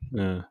down.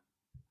 Yeah.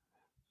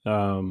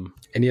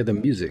 Any other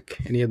music?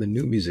 Any other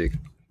new music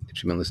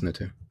that you've been listening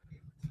to?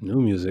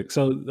 New music.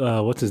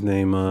 So, what's his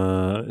name?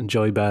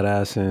 Joey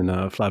Badass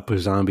and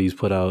Flatbush Zombies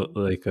put out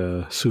like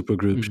a super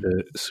group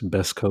shit,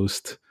 Best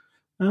Coast.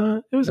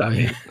 It was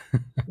alright.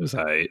 It was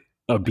alright.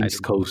 Or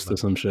Beast Coast or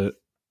some shit.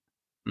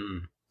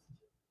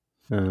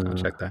 I'll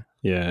check that.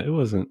 Yeah, it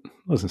wasn't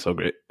so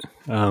great.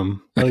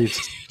 You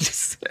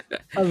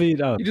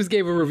just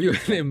gave a review and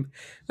then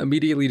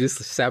immediately just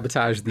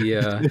sabotaged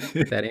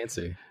the that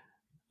answer.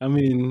 I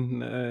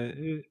mean,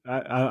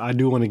 I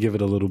do want to give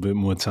it a little bit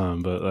more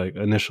time, but like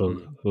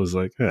initial was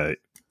like, all right.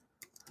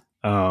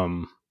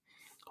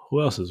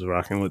 Who else is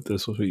rocking with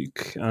this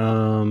week?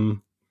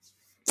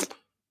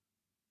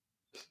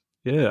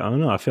 Yeah, I don't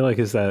know. I feel like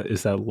it's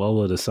that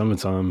lull of the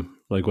summertime,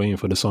 like waiting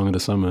for the song of the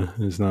summer.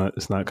 It's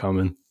not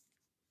coming.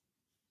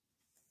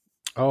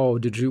 Oh,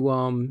 did you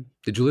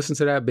listen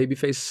to that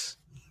Babyface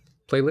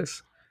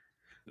playlist?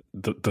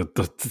 The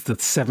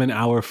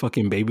 7-hour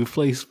fucking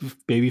Babyface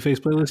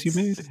playlist you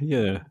made?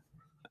 Yeah.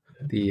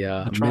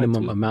 The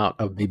minimum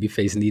amount of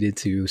Babyface needed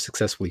to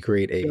successfully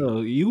create a.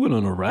 Yo, you went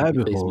on a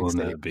rabbit hole on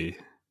that, B.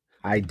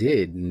 I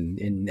did,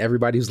 and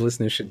everybody who's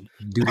listening should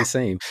do the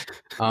same.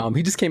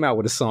 He just came out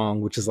with a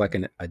song, which is like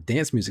a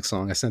dance music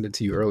song. I sent it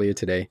to you earlier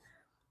today.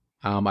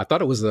 I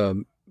thought it was a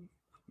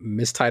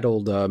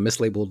mistitled,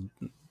 mislabeled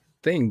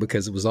thing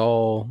because it was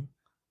all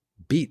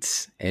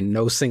beats and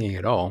no singing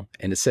at all,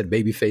 and it said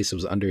Babyface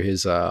was under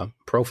his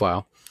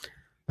profile.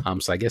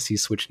 So I guess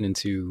he's switching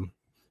into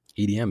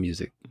EDM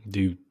music.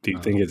 Do you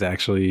think it's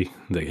actually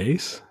the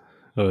case,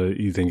 or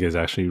you think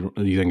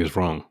it's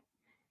wrong?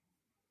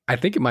 I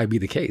think it might be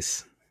the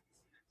case.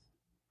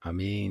 I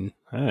mean,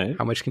 all right.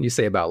 How much can you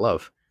say about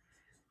love?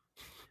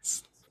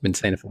 It's been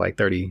saying it for like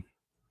 30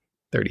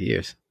 30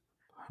 years.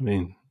 I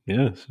mean,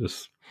 yeah,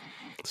 just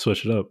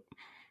switch it up.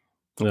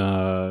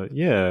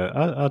 Yeah,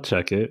 I'll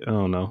check it. I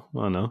don't know.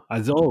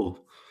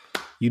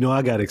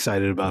 I got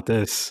excited about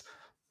this.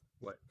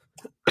 What?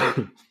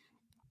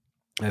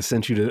 I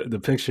sent you the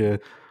picture.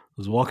 I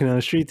was walking down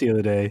the street the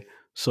other day,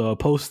 saw a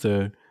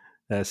poster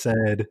that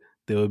said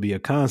there would be a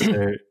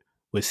concert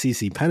with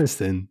CeCe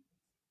Peniston.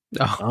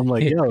 Oh. I'm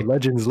like, yo,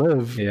 legends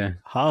live. Yeah.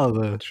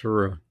 Holla.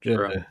 True.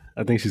 Yeah.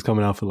 I think she's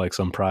coming out for like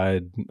some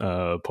pride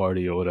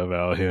party or whatever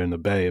out here in the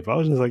Bay. If I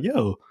was just like,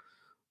 yo,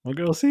 my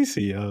girl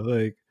CeCe,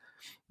 like,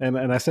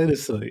 and I say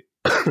this to like,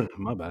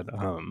 my bad.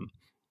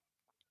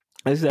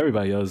 I say to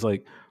everybody, it's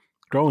like,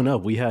 growing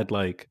up, we had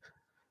like,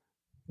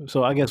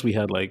 so I guess we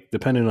had like,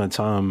 depending on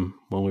time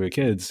when we were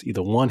kids,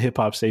 either one hip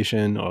hop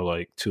station or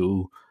like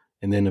two,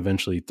 and then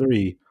eventually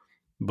three.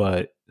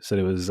 But so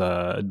it was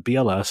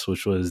BLS,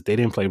 which was, they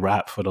didn't play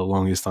rap for the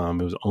longest time.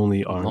 It was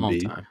only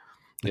R&B.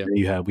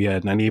 Yeah. We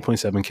had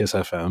 98.7 Kiss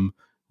FM,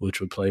 which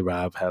would play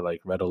rap, had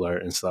like Red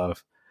Alert and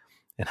stuff.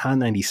 And Hot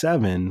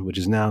 97, which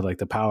is now like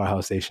the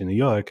powerhouse station in New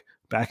York,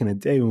 back in the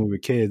day when we were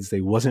kids,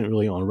 they wasn't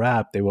really on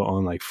rap. They were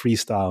on like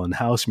freestyle and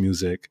house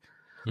music.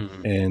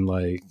 Mm-hmm. And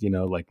like,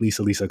 like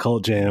Lisa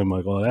Cult Jam,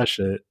 like all that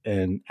shit.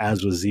 And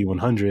as was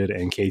Z100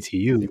 and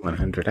KTU.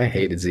 Z100. I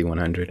hated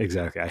Z100.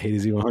 Exactly. I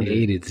hated Z100.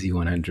 Hated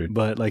Z100.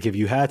 But like if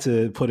you had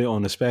to put it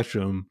on the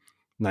spectrum,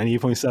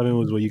 98.7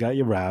 was where you got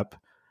your rap.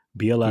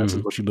 BLS is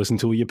what you listen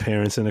to with your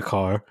parents in the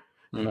car.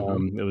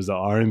 Mm-hmm. It was the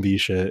R&B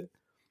shit.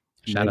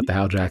 Shout out to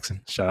Hal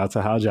Jackson. Shout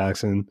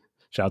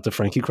out to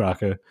Frankie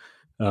Crocker.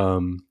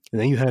 And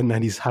then you had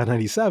Hot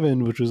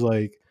 97, which was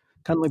like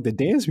kind of like the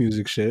dance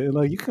music shit. And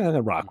like you kind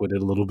of rock with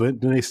it a little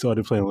bit. Then they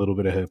started playing a little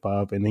bit of hip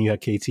hop. And then you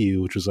had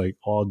KTU, which was like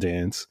all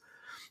dance.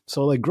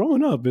 So like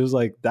growing up, it was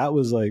like that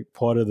was like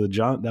part of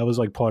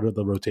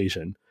the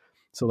rotation.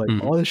 So like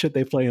all the shit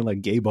they play in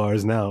like gay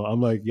bars now,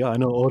 I'm like, yeah, I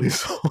know all these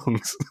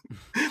songs.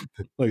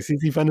 Like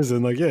CeCe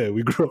Peniston, like, yeah,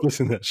 we grew up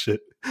listening to that shit.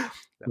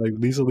 Like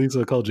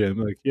Lisa Cult Jam,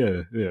 like,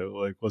 yeah,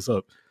 like what's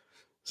up?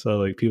 So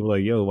like people are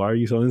like, yo, why are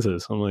you so into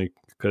this? I'm like,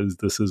 because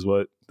this is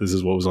what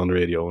was on the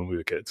radio when we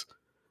were kids.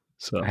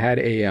 So I had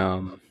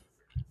an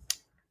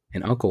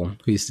uncle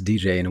who used to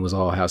DJ, and it was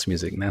all house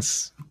music, and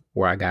that's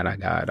where I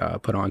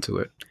got put onto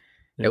it.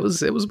 Yeah.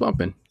 It was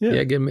bumping.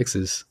 Yeah, good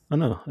mixes. I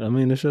know. I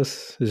mean, it's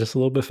just a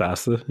little bit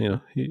faster. You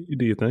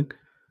do your thing.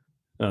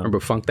 Remember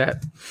Funk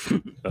That?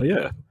 Oh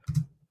yeah,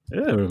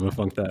 remember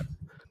Funk That.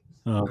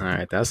 All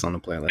right, that's on the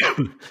playlist.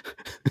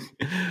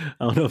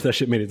 I don't know if that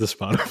shit made it to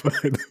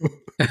Spotify.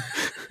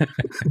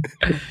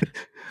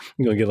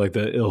 You're gonna get like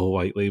the ill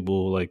white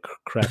label, like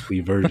crappy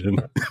version.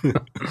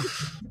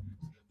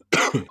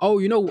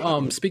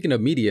 Oh, speaking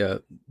of media,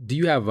 do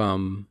you have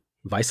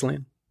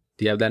Viceland?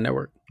 Do you have that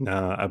network?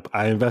 Nah,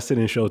 I invested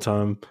in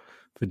Showtime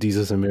for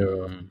Jesus and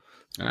Miro.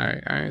 All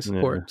right,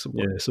 support.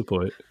 Yeah,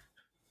 support.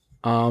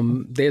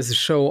 There's a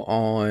show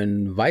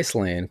on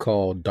Viceland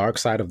called Dark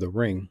Side of the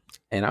Ring.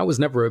 And I was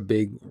never a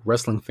big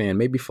wrestling fan.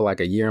 Maybe for like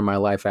a year in my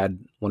life, I had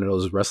one of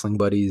those wrestling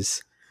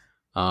buddies,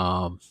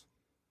 Hulk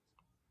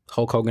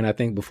Hogan, I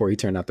think, before he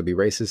turned out to be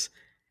racist.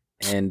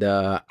 And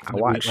I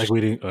watched.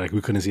 We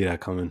couldn't see that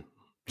coming.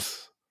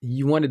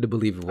 You wanted to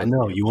believe it. I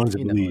know you wanted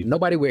to believe.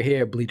 Nobody with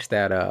hair bleached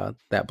that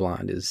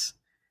blonde is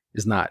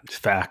not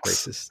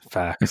facts. Racist.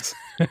 Facts.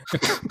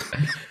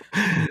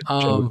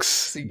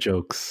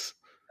 Jokes.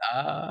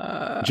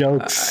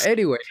 Jokes.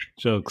 Anyway,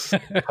 jokes.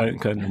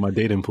 Cutting my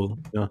dating pool.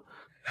 Yeah.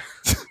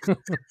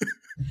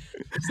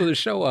 So the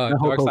show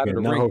Dark Side of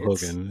the Ring. Hulk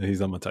Hogan.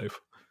 He's not my type.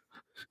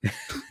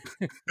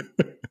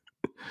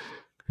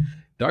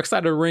 Dark Side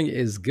of the Ring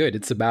is good.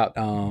 It's about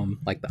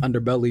like the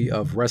underbelly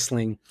of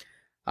wrestling.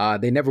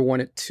 They never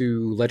wanted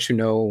to let you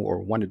know or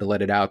wanted to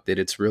let it out that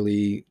it's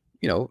really,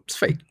 it's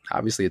fake.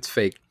 Obviously it's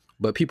fake,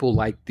 but people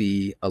like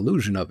the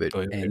illusion of it.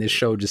 And this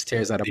show just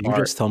tears that apart. Did you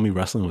just tell me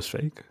wrestling was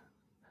fake?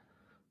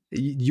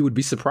 You would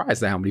be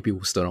surprised at how many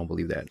people still don't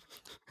believe that.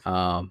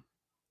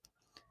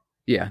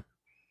 Yeah.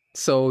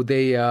 So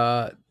they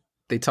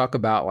talk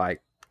about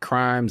like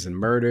crimes and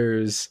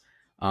murders,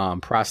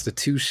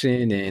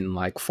 prostitution, and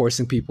like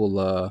forcing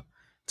people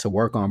to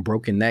work on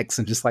broken necks,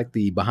 and just like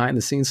the behind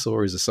the scenes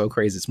stories are so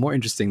crazy. It's more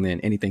interesting than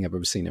anything I've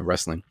ever seen in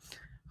wrestling.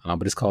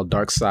 But it's called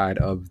Dark Side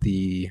of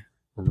the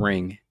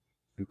Ring.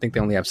 I think they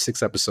only have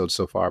 6 episodes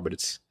so far, but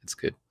it's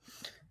good.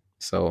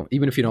 So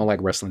even if you don't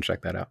like wrestling,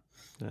 check that out.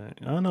 I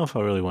don't know if I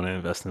really want to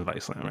invest in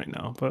Viceland right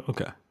now, but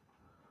okay.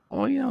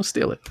 Or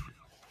steal it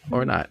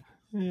or not.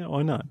 Yeah,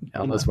 why not?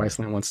 Unless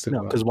Viceland wants to.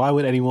 Because why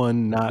would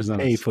anyone not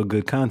pay for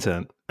good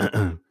content?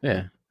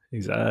 Yeah,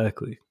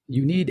 exactly.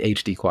 You need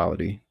HD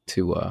quality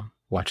to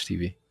watch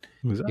TV.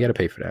 Exactly. You got to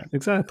pay for that.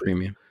 Exactly.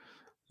 Premium.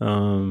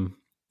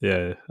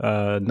 Yeah.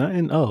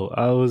 Nothing. Oh,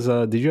 I was.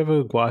 Did you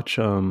ever watch?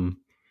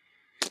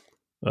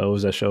 What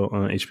was that show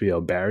on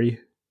HBO? Barry.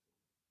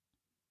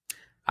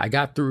 I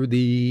got through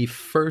the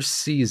first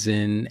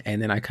season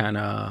and then I kind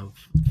of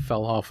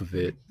fell off of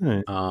it.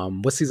 Right.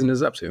 What season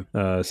is it up to?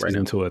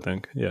 Season 2, I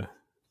think. Yeah.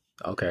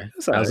 Okay.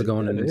 How's it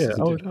going?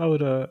 I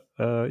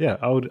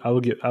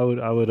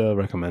would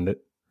recommend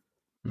it.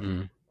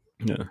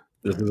 Yeah,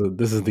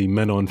 this is the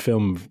Men on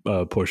Film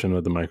portion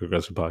of the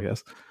Microaggressive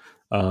podcast.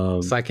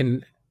 So I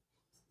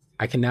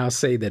can now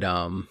say that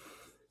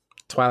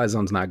Twilight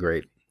Zone's not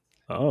great.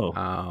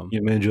 Your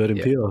man Jordan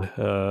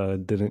Peele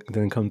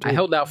didn't come through. I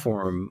held out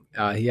for him.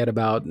 He had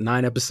about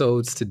 9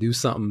 episodes to do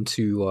something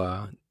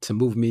to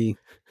move me.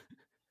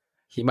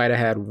 He might have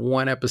had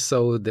one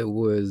episode that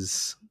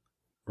was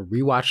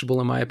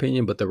rewatchable in my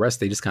opinion, but the rest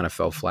they just kind of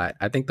fell flat.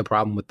 I think the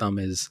problem with them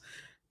is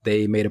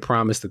they made a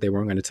promise that they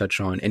weren't going to touch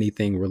on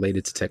anything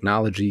related to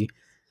technology,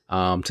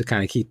 to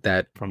kind of keep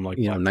that from like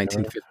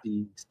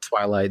 1950s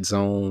Twilight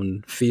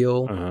Zone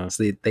feel. Uh-huh.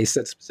 So they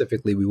said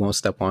specifically we won't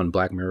step on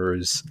Black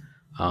Mirror's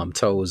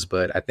toes,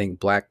 but I think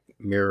Black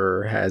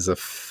Mirror has a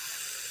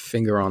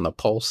finger on the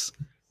pulse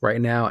right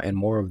now, and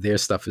more of their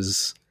stuff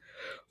is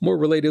more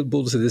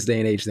relatable to this day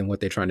and age than what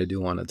they're trying to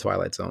do on the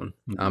Twilight Zone.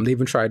 Mm-hmm. They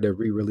even tried to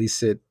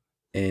re-release it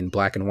in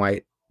black and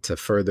white to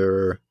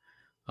further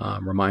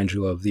remind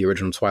you of the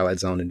original Twilight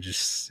Zone, and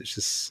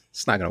it's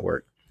not going to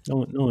work.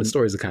 No, the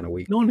stories are kind of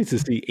weak. No one needs to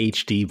see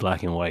HD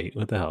black and white.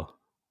 What the hell?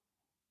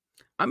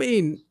 I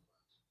mean,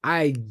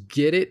 I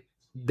get it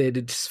that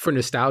it's for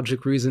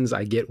nostalgic reasons.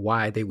 I get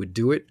why they would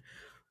do it,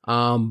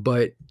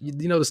 but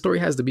the story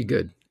has to be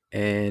good,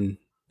 and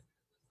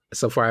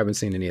so far I haven't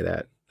seen any of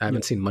that. I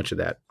haven't seen much of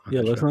that.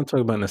 Let's not talk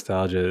about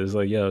nostalgia. It's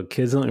like,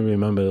 kids don't even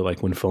remember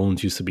like when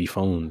phones used to be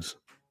phones.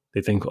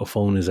 They think a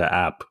phone is an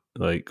app.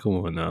 Like, come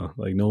on now.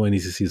 Like, no one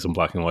needs to see some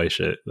black and white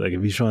shit. Like,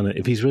 if he's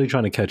really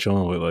trying to catch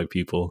on with like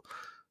people,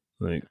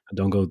 like,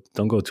 don't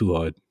go too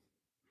hard.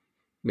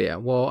 Yeah,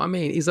 well, I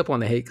mean, he's up on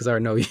the hate because I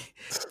already know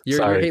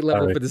your hate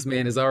level for this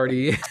man is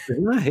already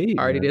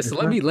there. So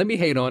let me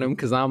hate on him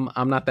because I'm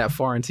not that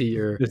far into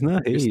your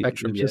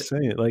spectrum yet. Just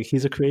saying, like,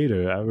 he's a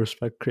creator. I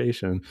respect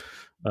creation.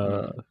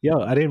 I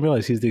didn't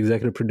realize he's the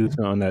executive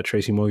producer on that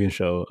Tracy Morgan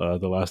show,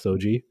 The Last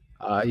OG.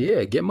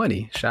 Get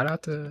money. Shout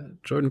out to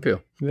Jordan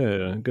Peele.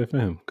 Yeah, good for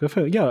him.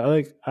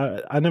 Yeah,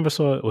 I never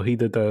saw it. Well, he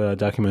did the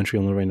documentary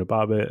on Lorena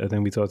Bobbitt. I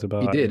think we talked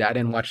about. He did. I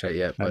didn't watch that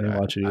yet, but I didn't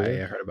watch it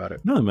either. I heard about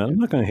it. No, man, I'm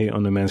not gonna hate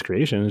on the man's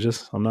creation. It's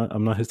just I'm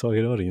not his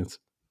target audience.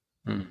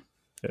 Yeah.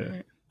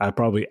 Right. I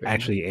probably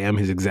actually am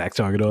his exact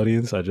target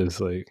audience. I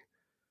just like.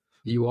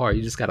 You are.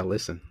 You just gotta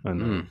listen. I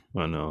know.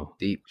 I know.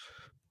 Deep.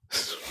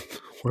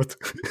 What?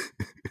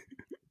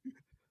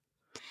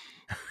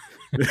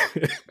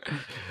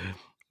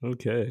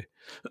 Okay.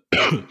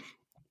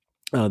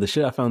 The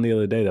shit I found the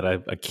other day that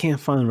I can't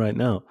find right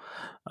now.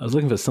 I was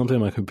looking for something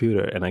on my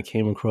computer and I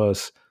came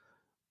across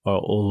our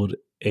old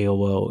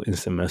AOL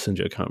Instant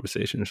Messenger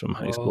conversations from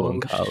high school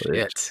and college.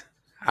 Shit.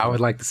 I would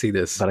like to see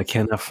this, but I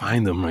cannot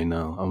find them right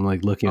now. I'm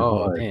like looking.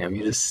 Oh, damn!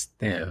 You just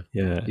Yeah,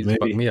 you just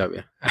fucked me up.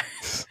 Yeah.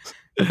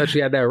 I thought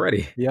you had that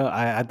ready. Yeah,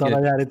 I thought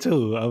I had it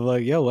too. I'm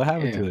like, yo, what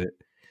happened to it?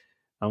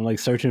 I'm like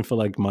searching for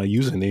like my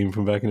username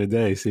from back in the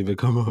day, see if it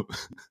come up.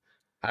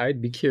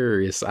 I'd be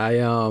curious.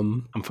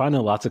 I'm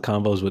finding lots of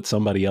combos with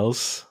somebody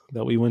else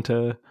that we went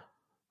to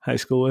high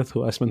school with,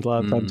 who I spent a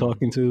lot of time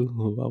talking to,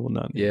 who I will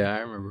not name. Yeah, I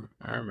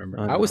remember.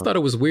 I always thought it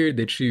was weird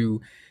that you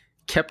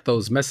kept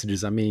those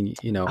messages. I mean,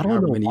 I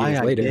don't know why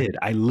I did.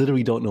 I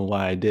literally don't know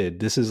why I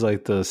did. This is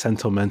like the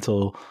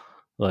sentimental,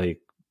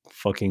 like,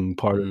 fucking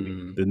part of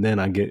me. And then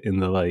I get in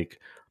the like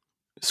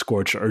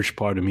scorched earth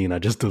part of me and I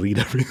just delete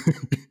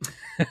everything.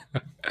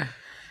 I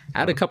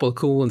had a couple of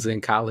cool ones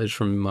in college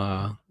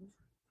from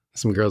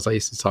some girls I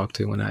used to talk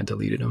to when I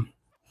deleted them.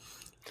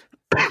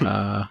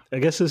 I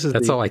guess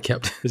that's all I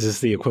kept. Is this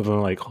the equivalent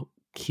of like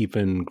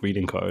keeping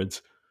greeting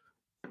cards?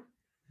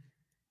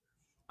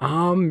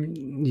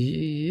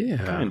 Yeah.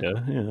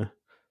 Kinda, yeah.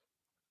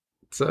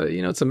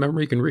 It's a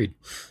memory you can read.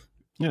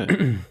 Yeah.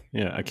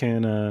 Yeah. I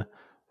can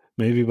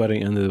maybe by the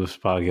end of this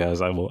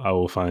podcast I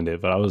will find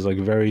it. But I was like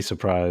very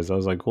surprised. I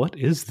was like, what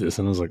is this?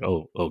 And I was like,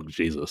 oh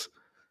Jesus.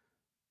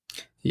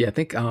 Yeah, I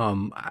think I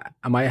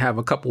might have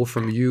a couple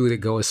from you that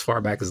go as far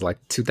back as like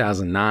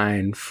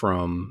 2009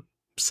 from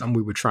some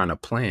we were trying to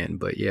plan.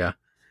 But yeah,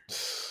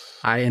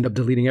 I end up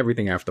deleting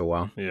everything after a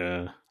while.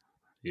 Yeah.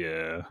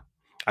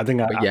 I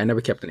never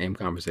kept an AIM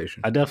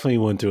conversation. I definitely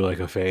went through like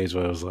a phase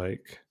where I was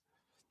like,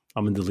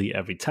 I'm going to delete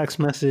every text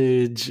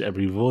message,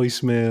 every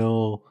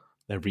voicemail,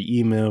 every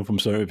email from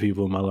certain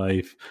people in my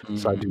life.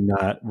 So I do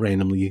not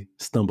randomly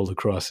stumble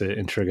across it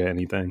and trigger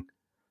anything.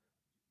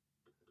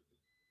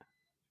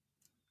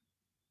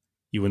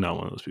 You were not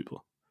one of those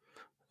people.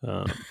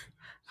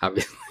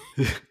 Obviously.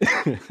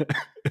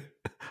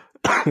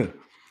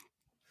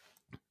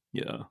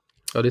 Yeah.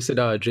 Oh, they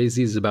said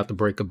Jay-Z is about to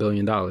break $1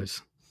 billion.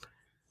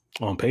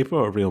 On paper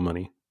or real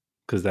money?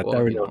 Because that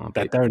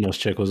Theranos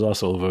chick was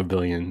also over $1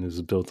 billion.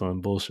 Is built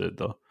on bullshit,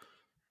 though.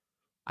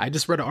 I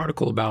just read an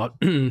article about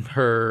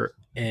her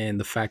and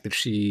the fact that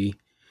she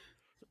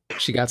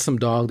got some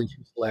dog that she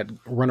let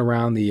run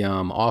around the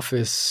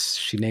office.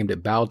 She named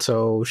it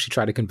Balto. She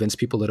tried to convince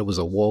people that it was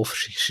a wolf.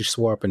 She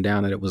swore up and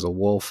down that it was a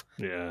wolf.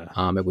 Yeah.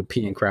 It would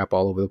pee and crap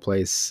all over the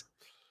place.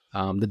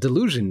 The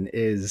delusion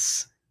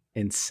is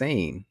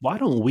insane. Why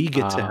don't we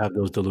get to have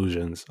those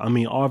delusions? I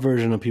mean, our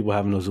version of people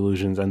having those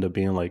delusions end up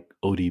being like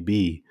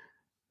ODB.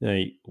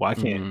 Like, why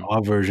can't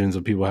our versions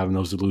of people having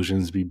those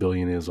delusions be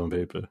billionaires on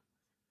paper?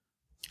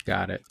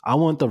 Got it. I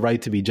want the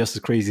right to be just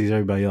as crazy as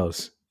everybody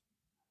else.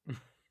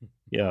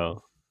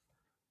 Yo,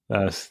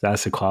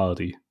 that's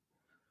equality.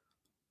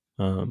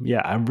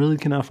 Yeah, I really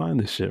cannot find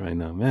this shit right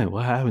now, man.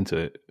 What happened to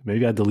it?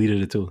 Maybe I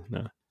deleted it too.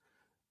 No,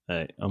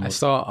 I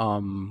saw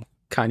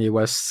Kanye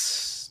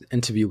West's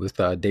interview with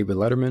David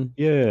Letterman.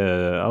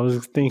 Yeah, I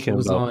was thinking it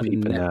was about on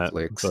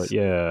Netflix. But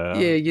yeah,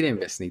 you didn't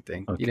miss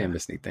anything. Okay. You didn't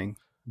miss anything.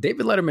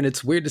 David Letterman.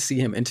 It's weird to see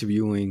him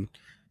interviewing.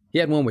 He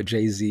had one with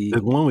Jay-Z.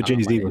 The one with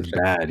Jay-Z was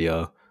bad,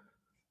 yo.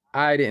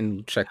 I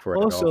didn't check for it.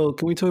 Also,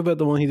 can we talk about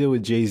the one he did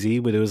with Jay-Z,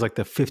 where it was like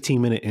the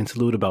 15-minute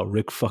interlude about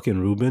Rick fucking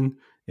Rubin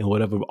and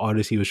whatever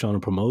artist he was trying to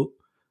promote?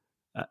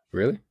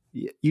 Really?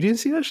 You didn't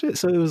see that shit?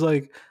 So it was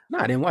like, no,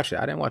 I didn't watch it.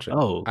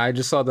 Oh, I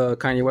just saw the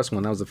Kanye West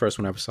one. That was the first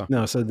one I ever saw.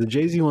 No, so the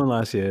Jay-Z one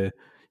last year,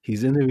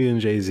 he's interviewing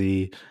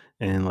Jay-Z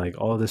and like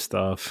all this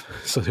stuff.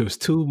 So there was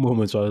two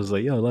moments where I was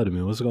like, yo,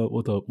 Letterman,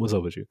 what's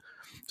up with you?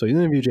 So he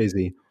interviewed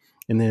Jay-Z,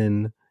 and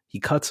then he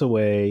cuts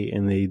away,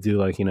 and they do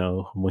like, you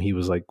know, when he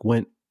was like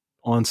went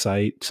on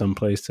site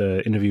someplace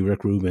to interview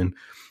Rick Rubin,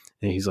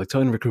 and he's like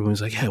telling Rick Rubin,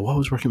 he's like, yeah, what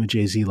was working with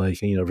Jay-Z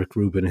like? And, you know, Rick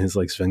Rubin and his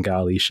like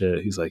Svengali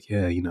shit. He's like,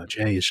 yeah, you know,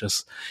 Jay is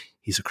just,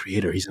 he's a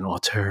creator, he's an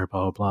auteur,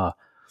 blah, blah, blah.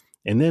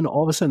 And then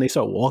all of a sudden they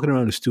start walking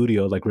around the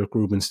studio, like Rick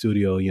Rubin's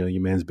studio, you know,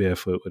 your man's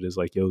barefoot with his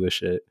like yoga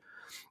shit.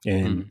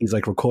 And he's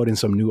like recording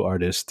some new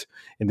artist.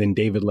 And then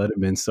David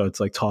Letterman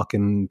starts like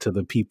talking to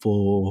the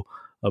people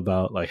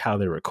about like how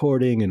they're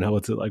recording and how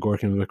it's like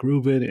working with Rick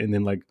Rubin. And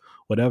then like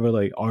whatever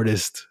like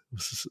artist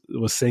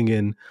was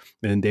singing,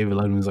 and David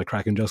Letterman was like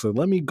cracking jokes like,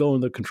 let me go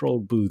in the control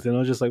booth. And I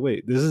was just like,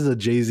 wait, this is a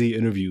Jay-Z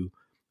interview.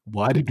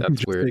 Why did you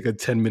just take a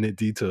 10-minute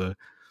detour?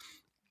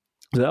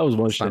 So that was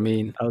one shit. I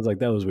mean, I was like,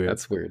 that was weird.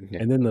 That's weird.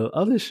 Yeah. And then the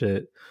other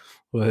shit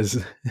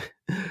was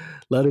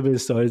Letterman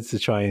started to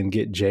try and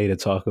get Jay to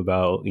talk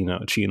about, you know,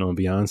 cheating on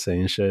Beyonce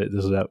and shit.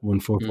 This was that when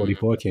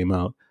 444 came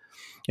out.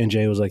 And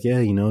Jay was like, yeah,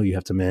 you know, you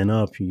have to man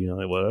up, you know,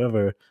 like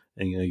whatever.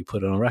 And, you know, you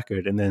put it on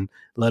record. And then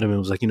Letterman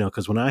was like, you know,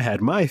 because when I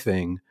had my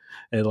thing,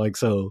 and like,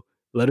 so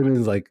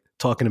Letterman's like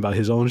talking about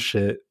his own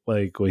shit,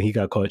 like when he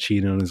got caught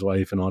cheating on his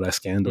wife and all that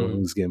scandal and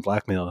was getting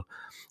blackmailed.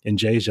 And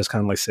Jay's just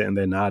kind of like sitting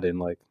there nodding,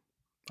 like,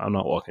 I'm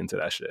not walking into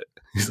that shit.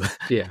 He's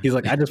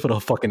like, I just put a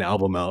fucking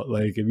album out.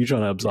 Like, if you're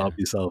trying to absolve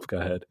yourself, go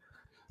ahead.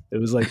 It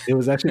was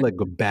actually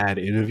like a bad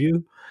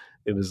interview.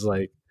 It was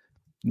like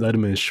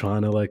Letterman is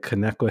trying to like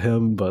connect with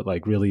him, but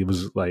like really it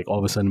was like all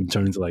of a sudden it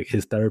turned into like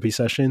his therapy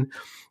session.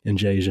 And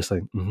Jay is just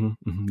like,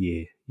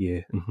 yeah.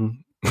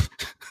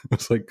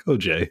 It's like, oh,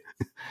 Jay.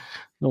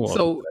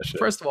 So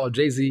first of all,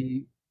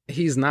 Jay-Z,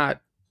 he was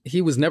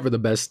never the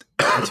best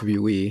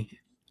interviewee.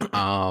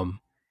 I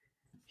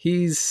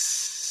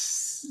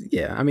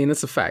mean,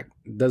 it's a fact.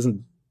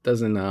 Doesn't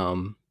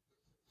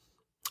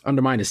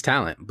undermine his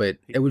talent, but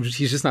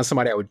he's just not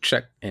somebody I would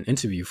check an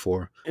interview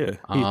for. Yeah,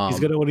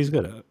 he's good at what he's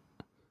good at.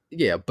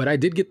 Yeah, but I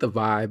did get the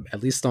vibe,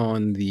 at least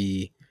on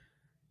the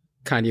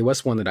Kanye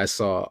West one that I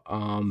saw.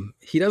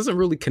 He doesn't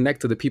really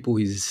connect to the people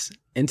he's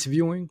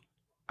interviewing,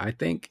 I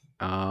think.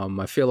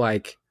 I feel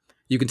like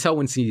you can tell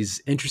when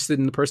he's interested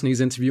in the person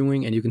he's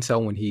interviewing, and you can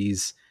tell when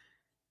he's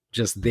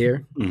just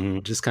there,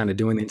 just kind of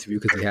doing the interview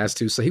because he has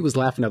to. So he was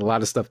laughing at a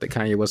lot of stuff that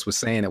Kanye West was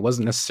saying. It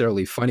wasn't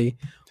necessarily funny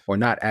or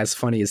not as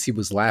funny as he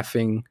was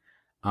laughing.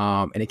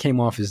 And it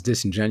came off as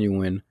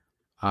disingenuine.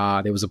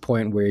 There was a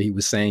point where he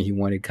was saying he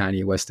wanted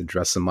Kanye West to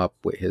dress him up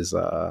with his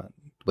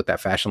with that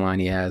fashion line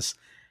he has.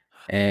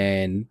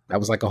 And that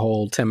was like a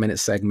whole 10-minute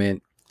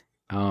segment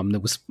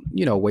that was,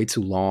 you know, way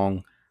too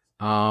long.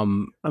 I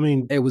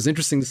mean, it was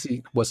interesting to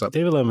see what's up.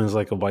 David Letterman is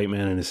like a white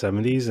man in his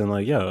 70s, and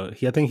like,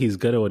 I think he's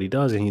good at what he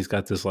does, and he's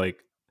got this like,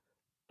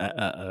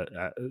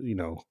 you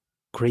know,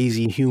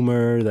 crazy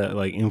humor that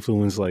like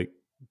influenced like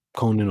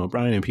Conan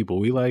O'Brien and people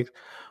we like.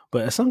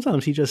 But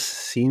sometimes he just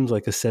seems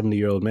like a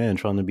 70-year-old man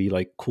trying to be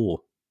like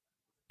cool.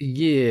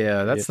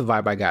 Yeah, that's the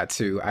vibe I got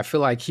too. I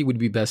feel like he would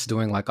be best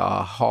doing like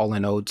a Hall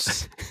and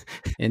Oates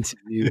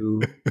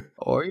interview,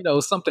 or you know,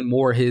 something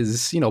more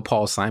his, you know,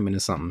 Paul Simon or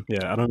something.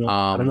 Yeah, I don't know.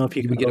 I don't know if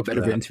he could get a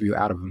better interview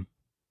out of him.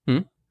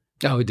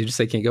 Oh, did you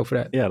say can't go for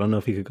that? Yeah, I don't know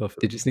if he could go for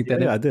that. Did you sneak that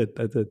in? Yeah, I did.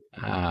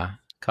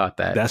 Caught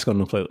that. That's going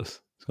to the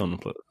playlist. It's going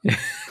to the playlist.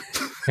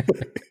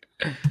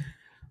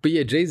 But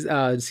yeah,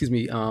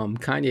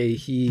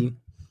 Kanye,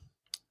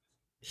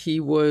 he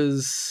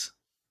was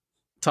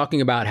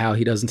talking about how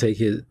he doesn't take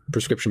his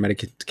prescription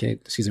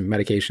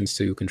medications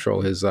to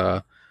control his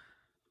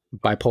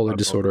bipolar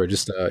disorder,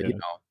 just you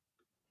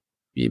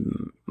know,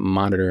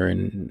 monitor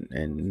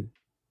and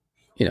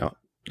you know,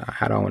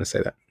 how do I want to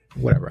say that?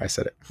 Whatever, I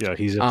said it. Yeah,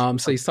 he's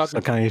just, so he's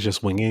talking. So Kanye's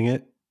just winging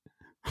it.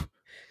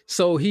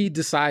 So he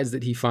decides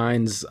that he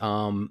finds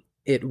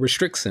it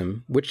restricts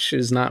him, which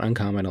is not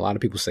uncommon. A lot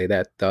of people say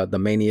that the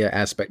mania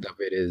aspect of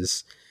it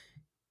is,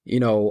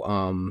 you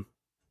know,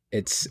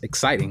 it's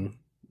exciting.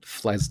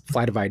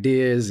 Flight of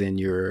ideas, and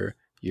you're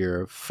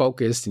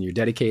focused and you're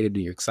dedicated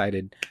and you're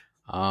excited.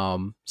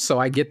 So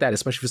I get that,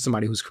 especially for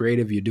somebody who's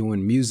creative. You're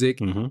doing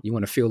music, you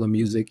want to feel the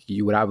music.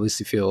 You would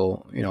obviously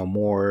feel, you know,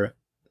 more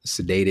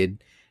sedated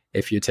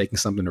if you're taking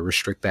something to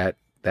restrict that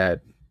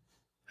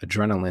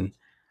adrenaline.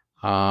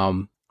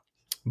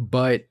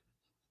 But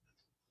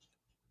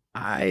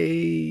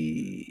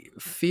I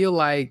feel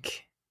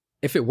like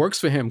if it works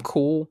for him,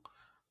 cool.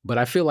 But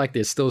I feel like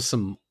there's still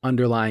some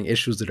underlying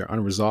issues that are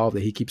unresolved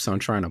that he keeps on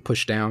trying to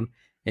push down.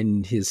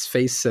 And his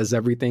face says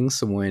everything.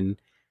 So when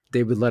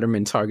David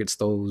Letterman targets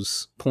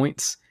those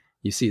points,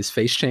 you see his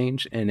face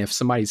change. And if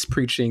somebody's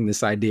preaching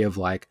this idea of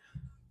like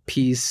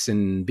peace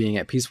and being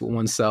at peace with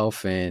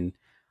oneself and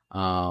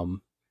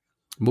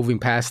moving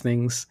past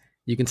things,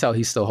 you can tell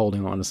he's still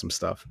holding on to some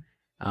stuff.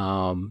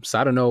 So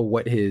I don't know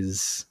what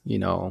his,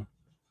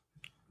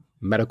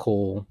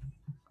 medical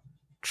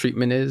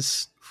treatment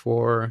is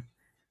for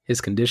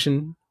his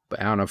condition, but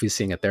I don't know if he's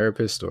seeing a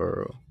therapist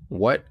or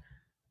what,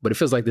 but it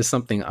feels like there's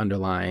something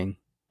underlying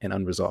and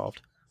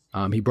unresolved.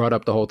 He brought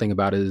up the whole thing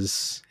about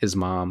his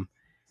mom.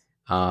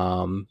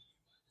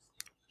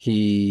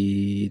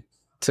 He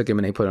took him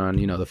and they put on,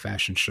 the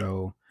fashion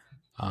show.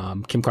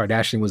 Kim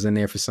Kardashian was in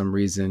there for some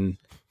reason,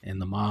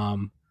 and the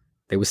mom,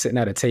 they were sitting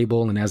at a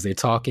table, and as they're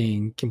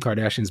talking, Kim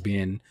Kardashian's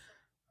being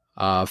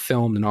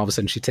filmed, and all of a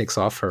sudden she takes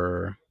off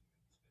her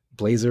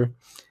blazer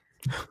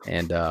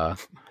and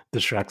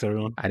distracts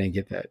everyone. I didn't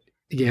get that.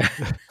 Yeah.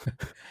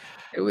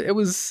 it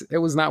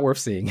was not worth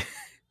seeing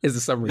is the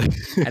summary.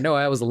 I know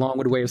I was a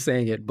long-winded way of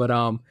saying it, but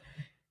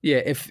yeah,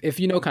 if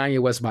you know Kanye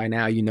West by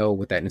now, you know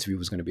what that interview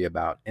was going to be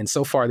about. And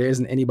so far, there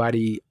isn't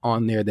anybody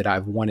on there that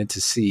I've wanted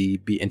to see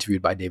be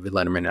interviewed by David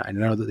Letterman. I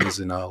know that there's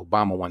an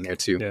Obama one there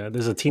too. Yeah,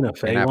 there's a Tina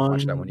Fey one. I haven't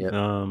watched that one yet.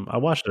 I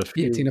watched a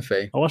few. Yeah, Tina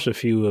Fey. I watched a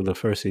few of the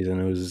first season.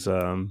 It was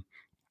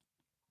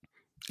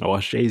I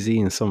watched Jay-Z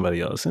and somebody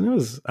else, and it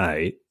was all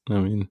right. I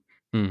mean,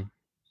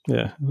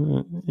 yeah, I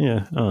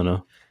don't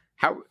know.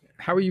 How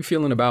are you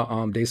feeling about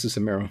Desus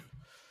and Mero?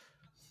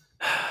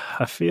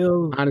 I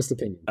feel honest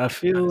opinion. I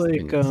feel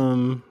like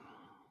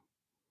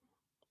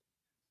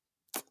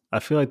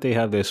they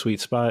have their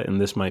sweet spot,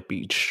 and this might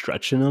be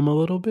stretching them a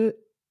little bit.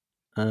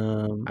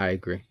 I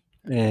agree.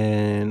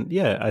 And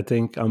yeah, I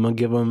think I'm gonna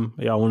give them.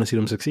 Yeah, I want to see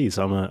them succeed,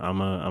 so I'm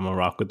gonna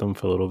rock with them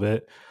for a little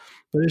bit.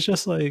 But it's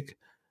just like,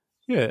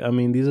 yeah, I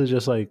mean, these are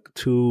just like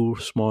two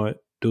smart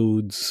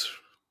dudes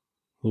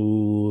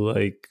who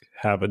like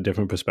have a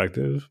different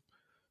perspective.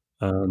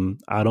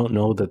 I don't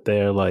know that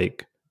they're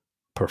like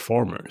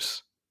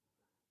performers.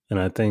 And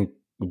I think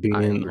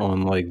being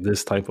on like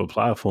this type of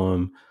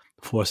platform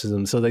forces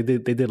them. So they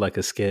did like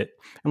a skit,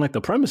 and like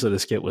the premise of the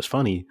skit was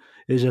funny.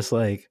 It's just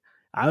like,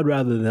 I'd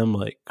rather them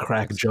like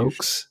crack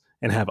jokes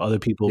and have other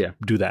people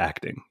do the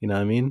acting. You know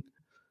what I mean?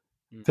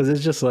 Because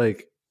it's just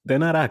like, they're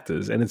not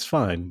actors, and it's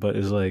fine. But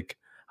it's like,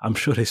 I'm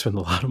sure they spend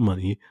a lot of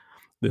money.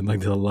 Then like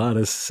there's a lot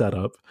of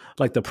setup.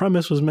 Like the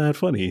premise was mad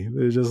funny. It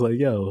was just like,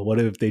 yo, what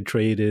if they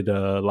traded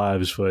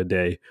lives for a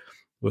day,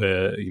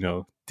 where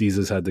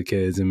Desus had the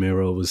kids and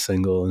Mero was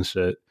single and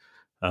shit.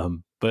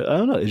 But I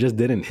don't know, it just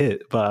didn't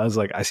hit. But I was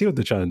like, I see what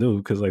they're trying to do,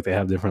 because like they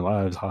have different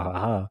lives, ha ha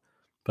ha.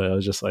 But I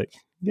was just like,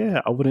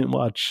 yeah, I wouldn't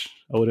watch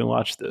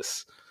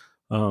this.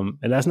 And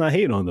that's not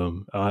hating on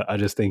them. I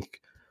just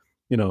think,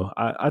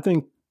 I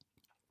think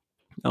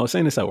I was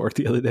saying this at work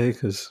the other day,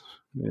 because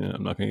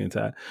I'm not gonna get into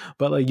that.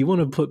 But like, you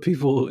want to put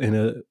people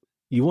in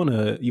you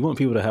want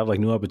people to have like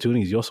new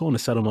opportunities. You also want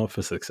to set them up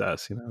for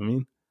success. You know what I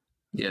mean?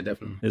 Yeah,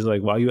 definitely. It's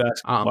like, why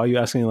are you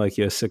asking like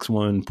your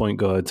 6'1" point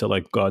guard to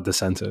like guard the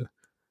center?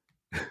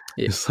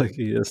 Yeah. It's like,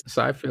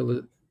 so I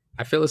feel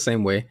the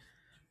same way.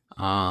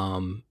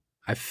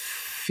 I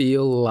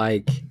feel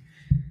like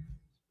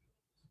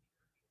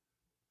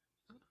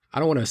I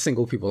don't want to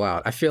single people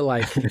out. I feel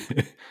like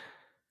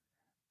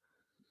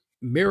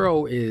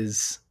Mero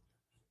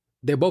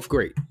they're both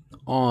great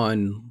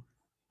on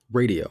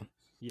radio.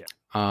 Yeah.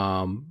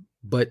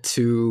 But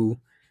to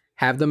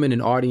have them in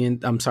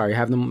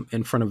have them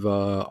in front of an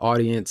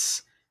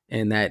audience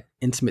in that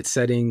intimate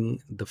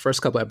setting, the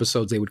first couple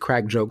episodes, they would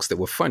crack jokes that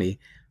were funny,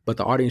 but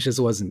the audience just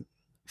wasn't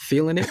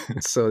feeling it.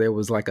 So there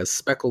was like a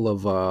speckle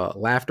of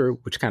laughter,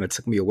 which kind of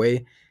took me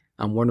away.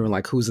 I'm wondering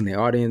like who's in the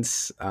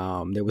audience.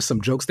 There was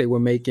some jokes they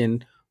were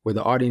making where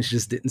the audience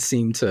just didn't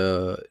seem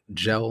to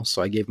gel.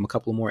 So I gave them a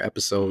couple of more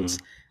episodes.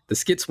 The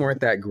skits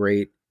weren't that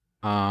great.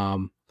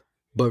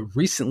 But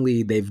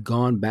recently they've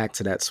gone back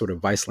to that sort of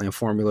Viceland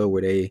formula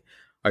where they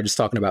are just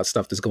talking about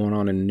stuff that's going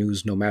on in the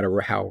news, no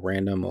matter how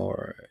random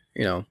or,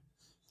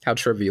 how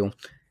trivial.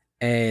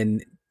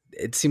 And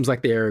it seems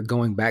like they're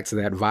going back to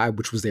that vibe,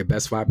 which was their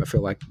best vibe. I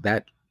feel like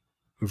that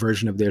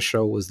version of their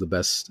show was the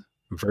best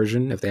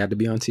version if they had to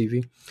be on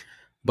TV.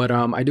 But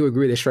I do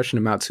agree they're stretching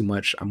them out too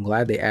much. I'm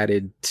glad they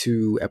added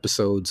 2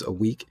 episodes a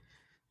week,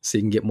 so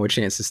you can get more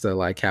chances to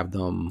like have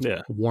them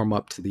warm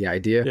up to the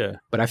idea. Yeah.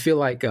 But I feel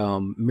like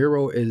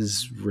Mero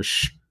is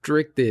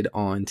restricted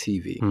on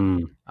TV.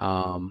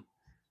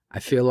 I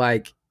feel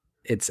like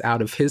it's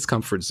out of his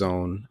comfort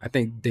zone. I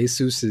think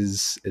Desus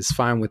is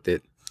fine with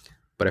it,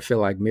 but I feel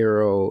like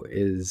Mero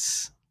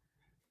he's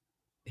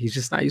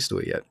just not used to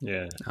it yet.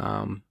 Yeah.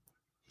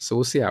 So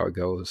we'll see how it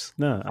goes.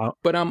 No,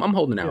 but I'm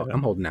holding out. Yeah.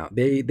 I'm holding out.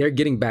 They're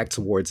getting back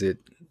towards it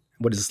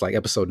what is this, like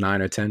episode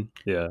 9 or 10?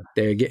 Yeah.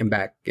 They're getting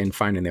back and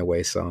finding their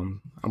way. So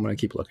I'm going to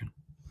keep looking.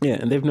 Yeah.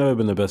 And they've never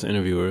been the best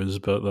interviewers,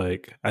 but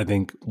like, I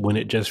think when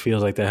it just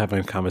feels like they're having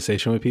a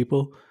conversation with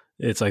people,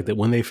 it's like that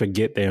when they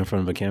forget they're in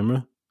front of a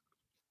camera.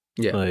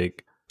 Yeah.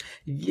 Like,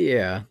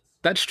 yeah,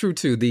 that's true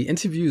too. The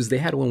interviews, they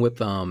had one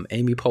with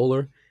Amy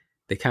Poehler.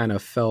 They kind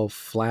of fell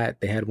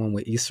flat. They had one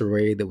with Issa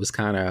Rae that was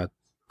kind of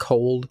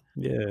cold.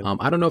 yeah.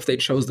 I don't know if they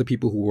chose the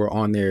people who were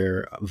on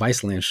their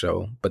Viceland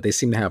show, but they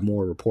seem to have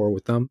more rapport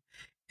with them.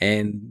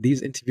 And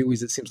these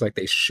interviewees, it seems like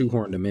they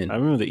shoehorned them in. I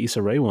remember the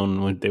Issa Rae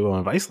one when they were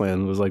on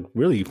Viceland was like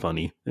really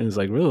funny. It was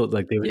like real,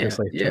 like they were just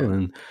like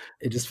chilling.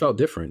 It just felt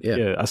different. Yeah.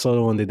 Yeah. I saw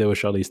the one they did with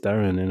Charlize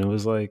Theron, and it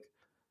was like,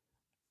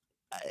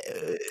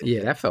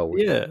 yeah, that felt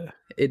weird. Yeah.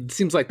 It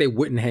seems like they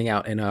wouldn't hang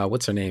out in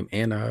what's her name?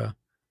 Anna.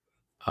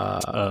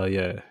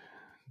 Yeah.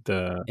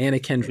 Anna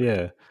Kendrick.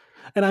 Yeah.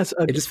 And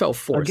it just felt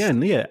forced.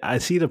 Again, yeah, I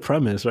see the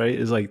premise, right?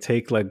 Is like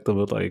take like the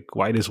like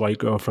whitest white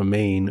girl from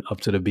Maine up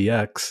to the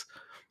BX.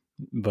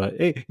 But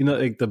hey, you know,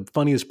 like the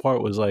funniest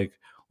part was like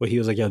where he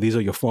was like, "Yeah, these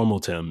are your formal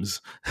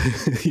Tims."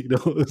 You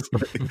know,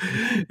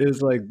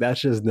 it's like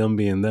that's just them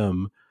being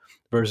them.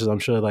 Versus, I'm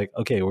sure, like,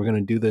 okay, we're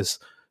gonna do this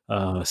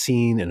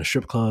scene in a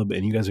strip club,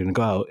 and you guys are gonna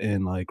go out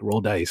and like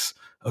roll dice.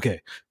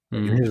 Okay,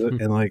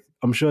 and like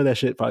I'm sure that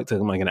shit probably took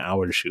them like an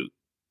hour to shoot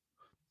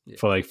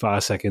for like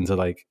 5 seconds of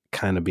like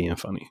kind of being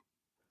funny.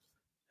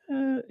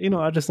 You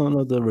know, I just don't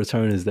know if the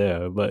return is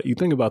there. But you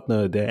think about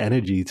the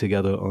energy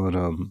together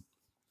on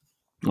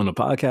the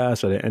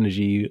podcast, or the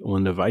energy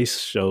when the Vice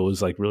show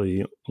is like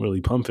really,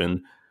 really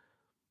pumping.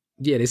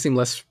 Yeah, they seem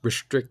less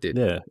restricted.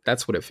 Yeah.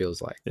 That's what it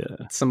feels like. Yeah.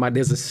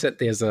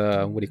 There's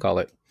a, what do you call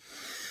it?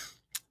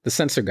 The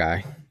censor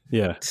guy.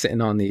 Yeah.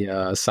 Sitting on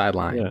the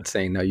sideline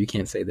saying, no, you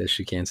can't say this,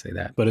 you can't say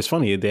that. But it's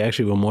funny, they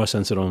actually were more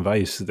censored on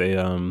Vice. They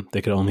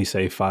could only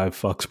say 5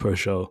 fucks per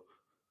show.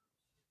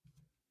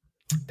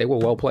 They were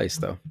well placed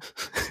though.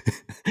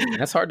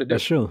 That's hard to do.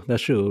 That's true.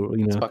 You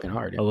know, it's fucking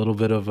hard. Yeah. A little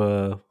bit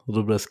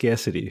of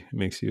scarcity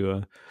makes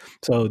you.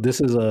 So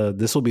this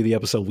will be the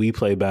episode we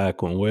play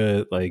back when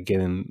we're like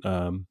getting.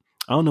 I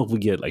don't know if we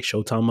get like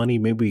Showtime money.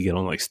 Maybe we get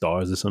on like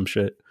Stars or some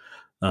shit.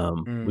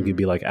 We could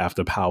be like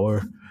After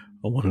Power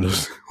or one of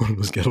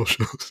those ghetto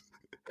shows.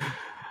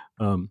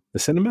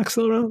 Is Cinemax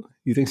still around?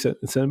 You think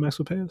Cinemax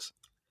will pay us?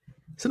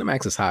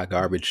 Cinemax is hot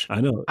garbage.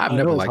 I know. I've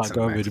never liked hot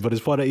garbage, but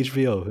it's part of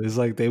HBO. It's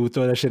like they would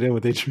throw that shit in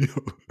with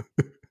HBO.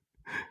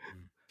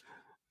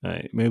 All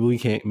right, maybe we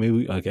can't.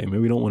 Maybe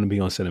we don't want to be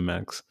on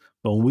Cinemax.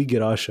 But when we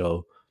get our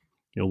show,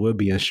 you know, we're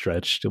being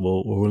stretched.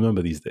 We'll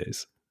remember these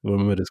days. We'll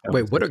remember this.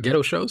 Wait, what are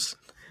ghetto shows?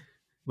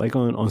 Like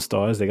on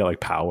Stars, they got like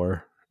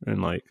Power,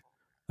 and like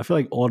I feel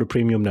like all the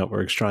premium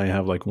networks try and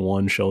have like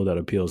one show that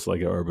appeals to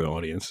like an urban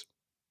audience.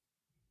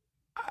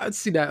 I'd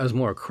see that as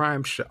more a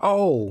crime show.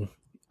 Oh,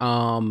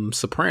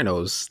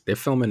 Sopranos. They're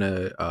filming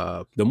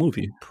the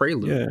movie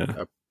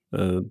prelude.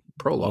 Yeah,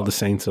 prologue. All the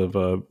Saints of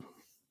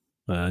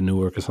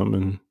Newark or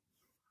something.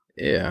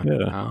 Yeah.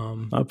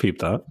 I'll peep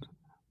that.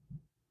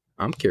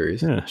 I'm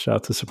curious. Yeah, shout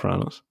out to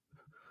Sopranos.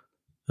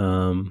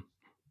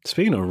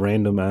 Speaking of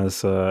random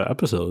ass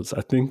episodes,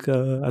 I think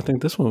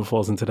this one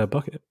falls into that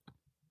bucket.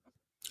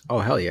 Oh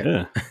hell yeah!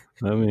 Yeah,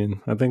 I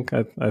mean, I think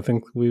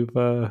we've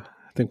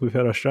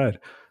had our stride.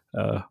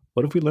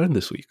 What have we learned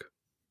this week?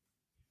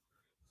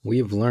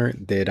 We've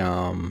learned that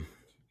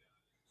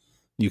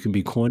you can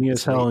be corny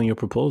as hell in your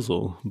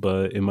proposal,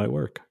 but it might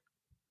work.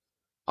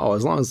 Oh,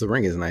 as long as the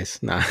ring is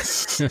nice. Nah,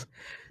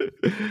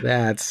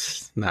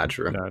 that's not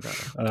true. No.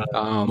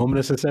 Moment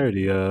of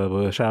sincerity.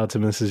 Shout out to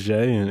Mrs.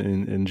 J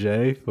and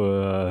Jay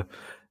for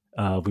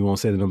we won't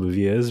say the number of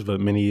years,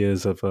 but many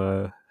years of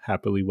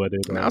happily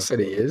wedded. I'll say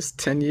the years.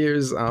 10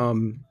 years,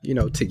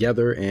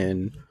 together,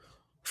 and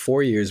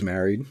 4 years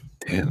married.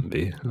 Damn,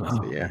 B.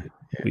 Oh, yeah.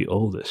 We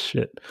old as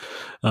shit.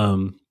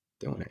 Doing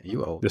it.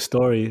 You old. The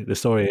story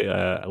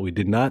we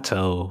did not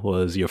tell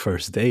was your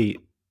first date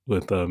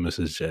with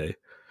Mrs. J.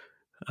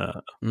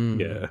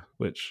 Yeah,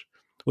 which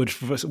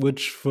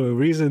for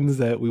reasons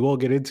that we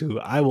won't get into,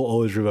 I will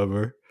always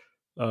remember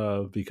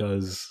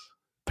because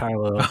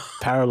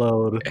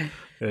paralleled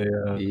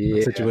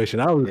a situation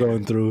I was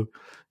going through.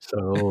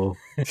 So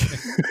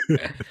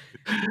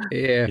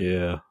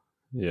yeah.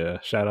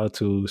 Shout out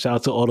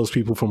to all those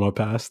people from our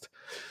past.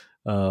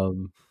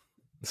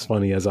 It's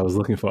funny, as I was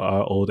looking for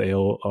our old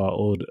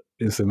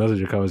instant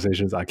messenger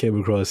conversations, I came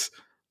across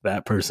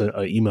that person,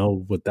 an email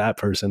with that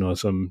person, or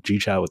some G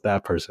chat with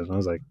that person. I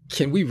was like,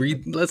 "Can we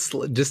read? Let's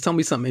just tell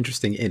me something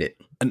interesting in it."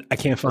 And I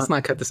can't find. Let's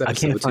not cut this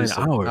episode. I can't find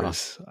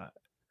ours.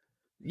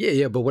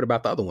 Yeah, but what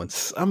about the other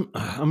ones? I'm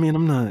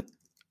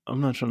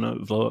not trying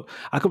to blow up.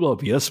 I could blow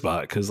up your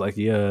spot because, like,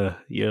 you're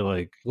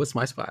like, what's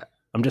my spot?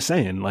 I'm just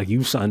saying, like,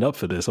 you signed up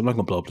for this. I'm not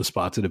gonna blow up the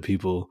spot to the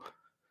people.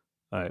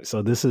 All right,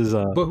 so this is.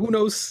 But who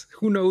knows?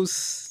 Who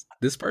knows?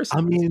 This person.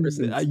 I mean,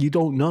 you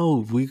don't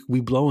know. We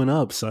blowing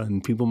up,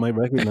 son. People might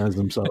recognize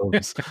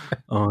themselves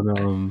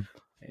on.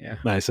 Yeah.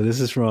 All right, so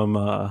this is from.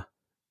 Oh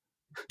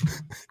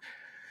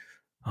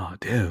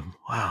damn!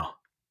 Wow.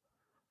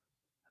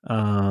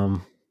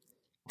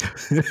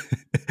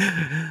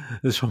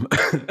 This is from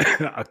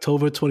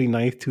October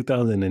 29th,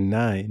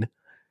 2009.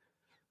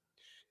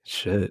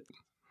 Shit.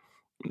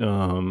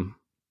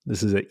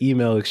 This is an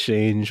email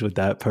exchange with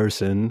that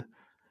person.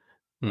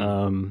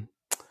 I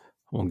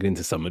won't get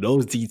into some of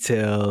those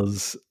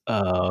details.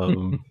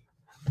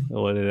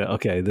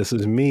 Okay, this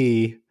is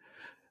me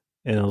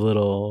in a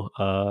little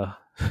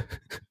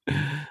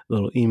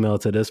little email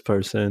to this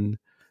person.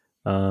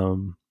 Blah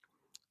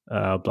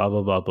blah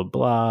blah blah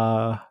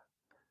blah.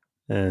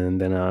 And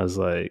then I was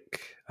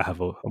like, I'm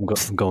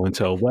going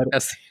to a wedding.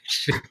 That's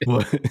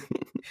what?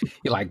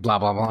 You're like blah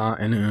blah blah,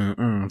 and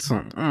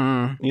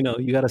you know,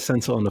 you got to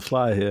censor on the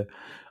fly here.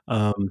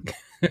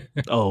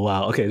 Oh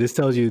wow, okay. This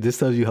tells you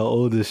how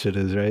old this shit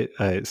is, right?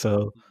 All right,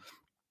 so,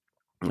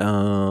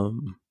 blah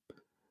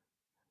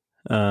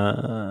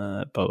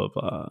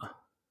blah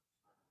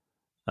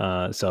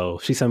blah. So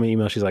she sent me an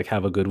email. She's like,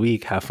 "Have a good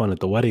week. Have fun at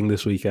the wedding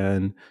this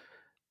weekend."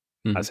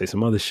 I say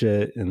some other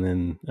shit, and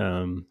then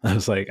I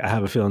was like, "I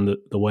have a feeling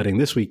the wedding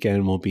this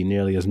weekend won't be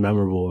nearly as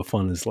memorable or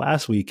fun as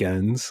last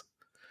weekend's."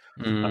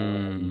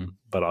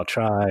 But I'll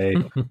try.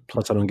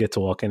 Plus, I don't get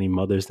to walk any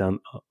mothers down.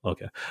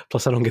 Okay.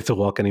 Plus, I don't get to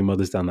walk any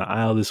mothers down the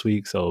aisle this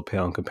week, so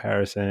pale in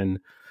comparison.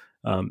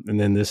 And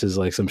then this is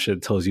like some shit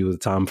that tells you the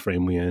time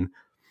frame we're in.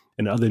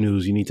 In other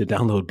news, you need to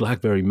download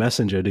BlackBerry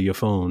Messenger to your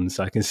phone,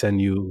 so I can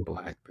send you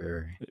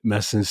BlackBerry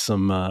message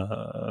some.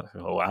 I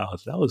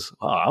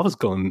was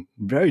going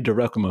very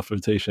direct with my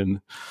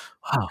flirtation.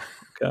 Wow.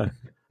 Okay.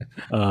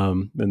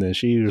 And then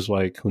she was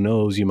like, "Who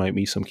knows? You might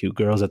meet some cute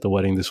girls at the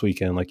wedding this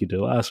weekend, like you did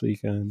last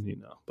weekend. You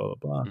know, blah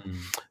blah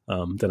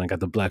blah." Then I got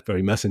the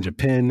BlackBerry Messenger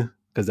pin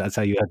because that's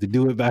how you had to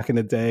do it back in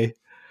the day.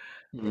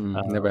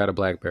 Never had a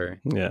BlackBerry.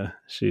 Yeah,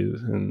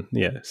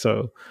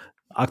 So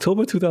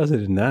October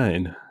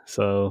 2009.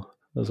 So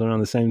it was around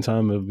the same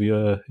time of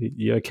your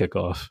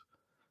kickoff.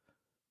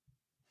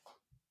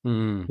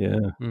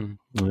 Yeah.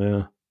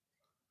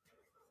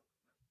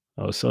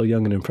 I was so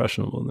young and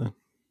impressionable then.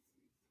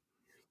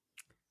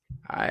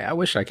 I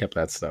wish I kept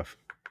that stuff.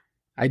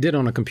 I did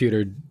on a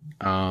computer,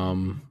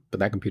 but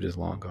that computer's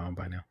long gone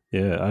by now.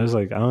 Yeah, I was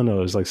like, I don't know.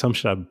 It was like some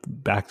shit I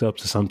backed up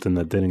to something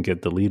that didn't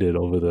get deleted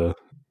over the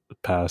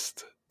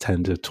past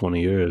 10 to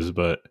 20 years.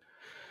 But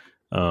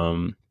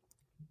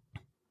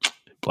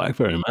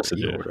BlackBerry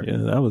Messenger, yeah,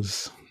 that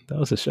was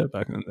a shit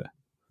back in the day.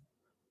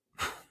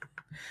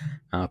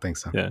 I don't think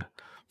so. Yeah.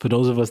 For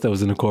those of us that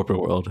was in the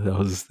corporate world, that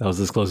was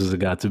as close as it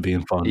got to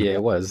being fun. Yeah,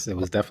 it was. It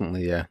was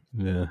definitely, yeah.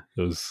 Yeah,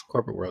 it was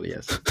corporate world.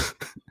 Yes.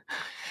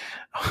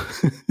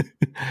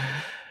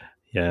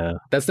 Yeah,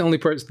 that's the only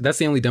That's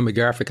the only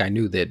demographic I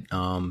knew that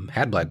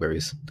had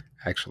Blackberries.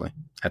 Actually,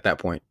 at that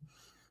point,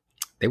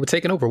 they were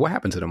taking over. What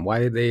happened to them? Why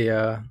did they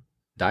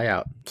die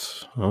out?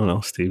 I don't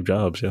know. Steve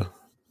Jobs. Yeah.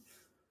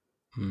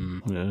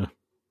 Yeah.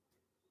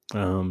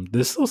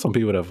 There's still some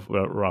people that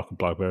rock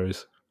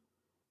Blackberries.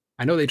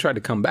 I know they tried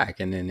to come back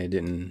and then it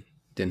didn't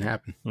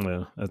happen.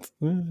 Yeah,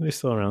 they're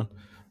still around.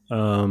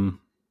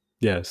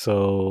 Yeah,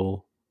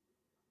 so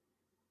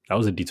that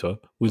was a detour.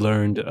 We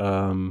learned this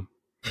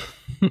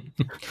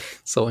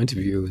whole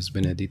interview has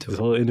been a detour. This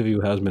whole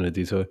interview has been a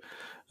detour.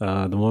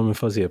 The Warm and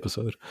Fuzzy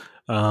episode.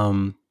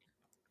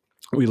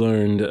 We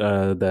learned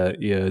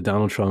that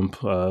Donald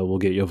Trump will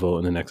get your vote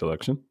in the next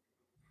election.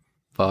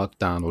 Fuck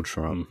Donald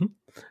Trump.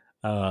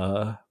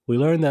 Mm-hmm. We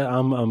learned that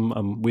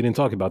we didn't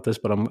talk about this,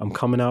 but I'm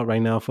coming out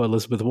right now for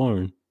Elizabeth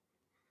Warren.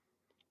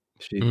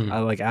 I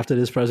like after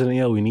this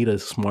president, we need a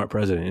smart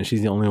president, and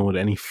she's the only one with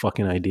any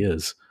fucking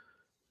ideas.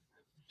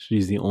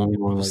 She's the only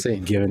one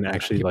giving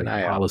actually like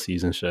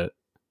policies and shit.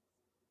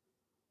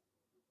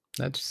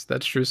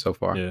 That's true so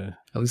far. Yeah,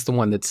 at least the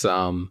one that's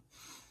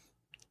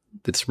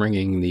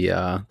ringing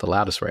the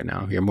loudest right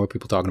now. You hear more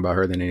people talking about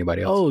her than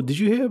anybody else. Oh, did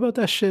you hear about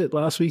that shit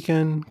last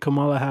weekend?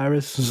 Kamala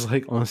Harris was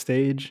like on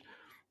stage,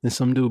 and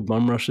some dude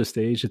bum rushed the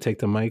stage to take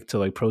the mic to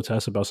like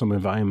protest about some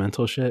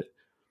environmental shit.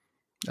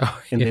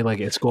 Oh, and they like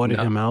escorted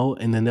him out,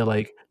 and then they're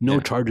like, no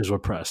charges were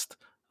pressed.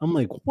 I'm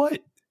like, what?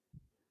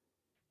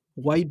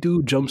 White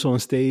dude jumps on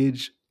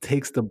stage,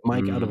 takes the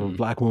mic out of a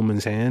black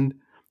woman's hand,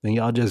 and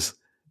y'all just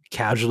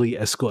casually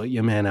escort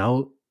your man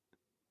out?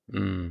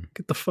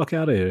 Get the fuck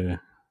out of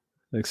here.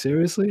 Like,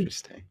 seriously?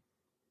 Interesting.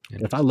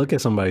 If I look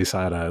at somebody's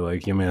side eye,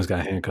 like, your man's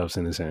got handcuffs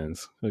in his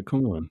hands. Like,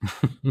 come on.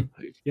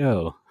 Like,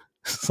 yo.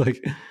 It's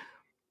like,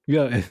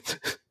 yo,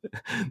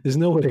 there's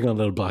no way they're going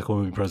to let a black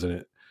woman be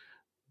president.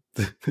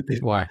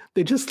 Why?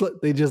 They just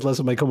let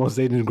somebody come on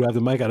stage and grab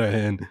the mic out of her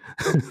hand.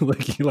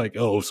 Like, you're like,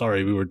 oh,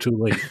 sorry, we were too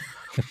late.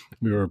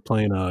 We were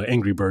playing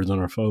Angry Birds on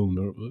our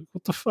phone.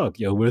 What the fuck,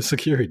 yo? Where's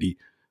security?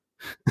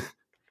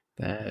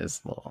 That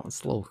is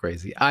it's a little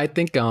crazy. I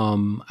think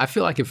I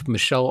feel like if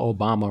Michelle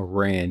Obama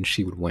ran,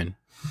 she would win.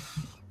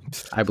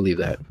 I believe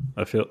that.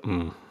 I feel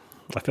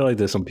like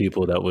there's some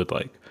people that would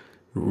like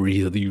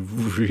really,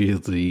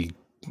 really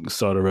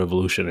start a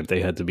revolution if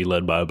they had to be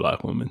led by a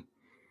black woman.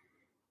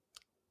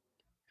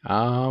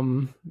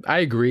 I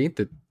agree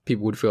that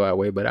people would feel that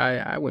way, but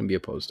I wouldn't be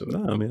opposed to it.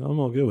 No, I mean, I'm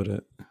all good with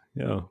it.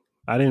 Yeah,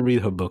 I didn't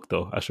read her book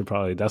though. I should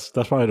probably that's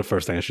probably the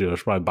first thing I should do. I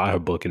should probably buy her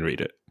book and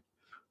read it.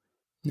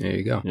 There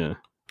you go. Yeah.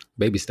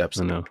 Baby steps.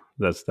 I know.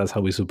 That's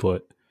how we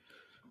support.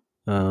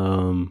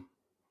 I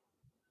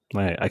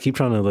keep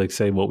trying to like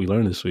say what we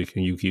learned this week,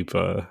 and you keep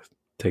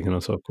taking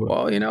us off course.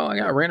 Well, I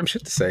got random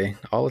shit to say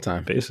all the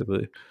time.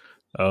 Basically,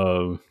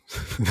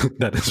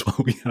 that is why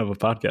we have a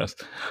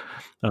podcast.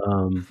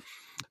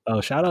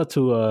 Shout out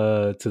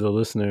to the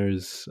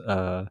listeners.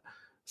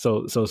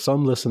 So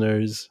some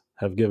listeners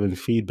have given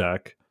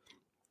feedback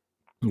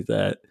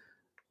that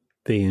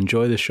they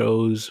enjoy the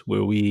shows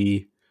where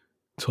we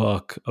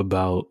talk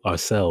about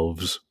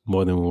ourselves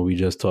more than when we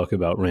just talk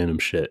about random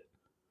shit.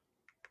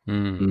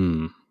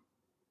 It's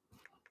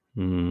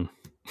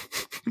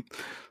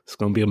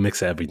gonna be a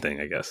mix of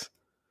everything, I guess.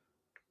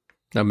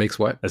 A mix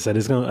what? I said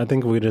I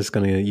think you're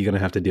gonna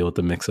have to deal with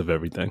the mix of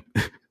everything.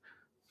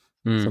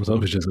 Sometimes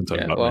we're just gonna talk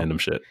about random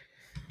shit.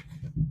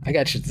 I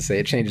got shit to say.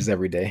 It changes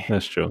every day.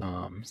 That's true.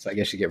 So I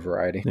guess you get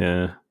variety.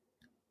 Yeah.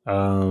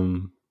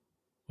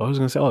 I was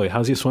gonna say,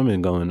 how's your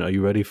swimming going? Are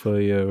you ready for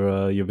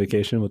your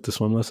vacation with the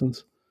swim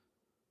lessons?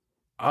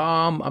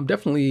 I'm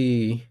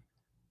definitely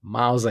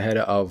miles ahead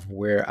of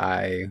where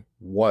I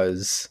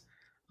was.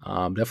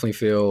 Definitely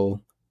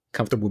feel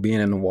comfortable being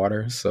in the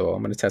water, so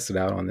I'm gonna test it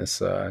out on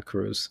this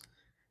cruise.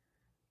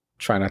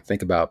 Try not to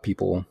think about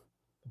people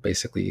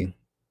basically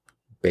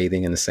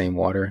bathing in the same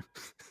water.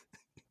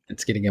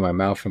 It's getting in my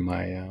mouth and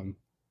my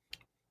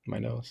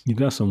nose. You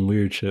got some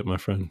weird shit, my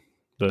friend,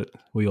 but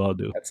we all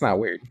do. That's not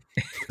weird.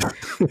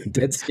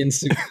 Dead skin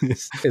suit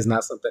is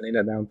not something that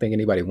I don't think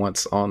anybody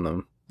wants on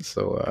them.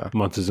 So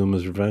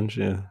Montezuma's Revenge,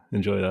 yeah,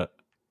 enjoy that.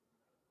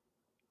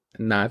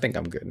 Nah, I think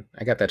I'm good.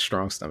 I got that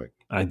strong stomach.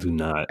 I do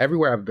not.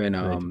 Everywhere I've been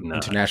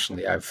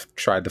internationally, I've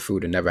tried the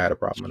food and never had a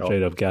problem at all.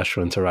 Straight up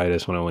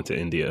gastroenteritis when I went to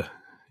India.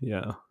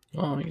 Yeah.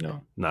 Oh,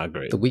 not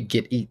great. The weak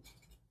get eat.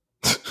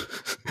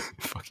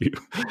 Fuck you.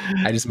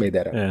 I just made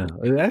that up. Yeah,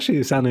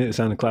 it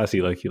sounded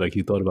classy. Like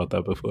you thought about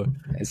that before.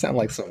 It sounded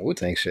like some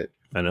Wu-Tang shit.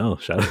 I know.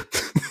 Shout out.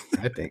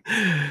 I think.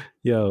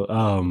 Yo,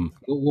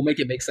 we'll make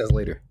it make sense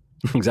later.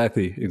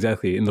 Exactly.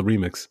 In the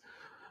remix.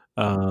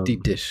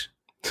 Deep dish.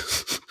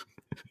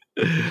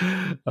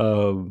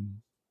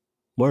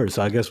 Word.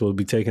 So I guess we'll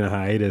be taking a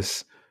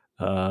hiatus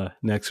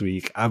next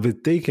week. I've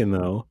been thinking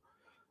though,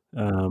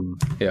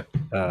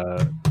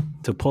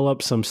 to pull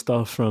up some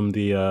stuff from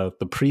the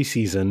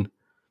preseason.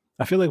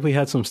 I feel like we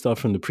had some stuff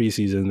from the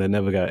preseason that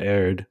never got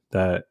aired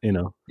that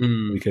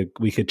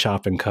we could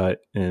chop and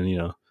cut, and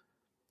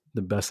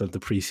the best of the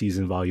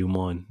preseason volume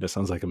 1. That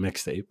sounds like a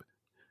mixtape.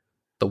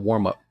 The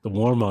warm up.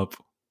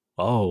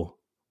 Oh,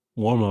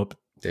 warm up.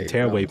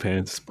 Tearaway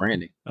pants. It's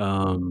branding.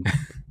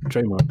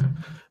 Trademark.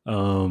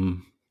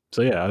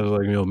 So yeah, I was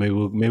like,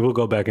 maybe we'll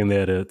go back in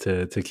there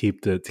to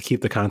keep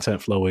the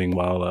content flowing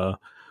while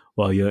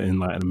you're in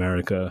Latin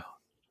America,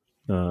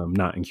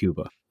 not in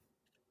Cuba.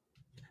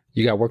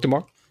 You got work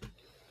tomorrow?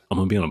 I'm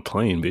gonna be on a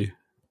plane, B.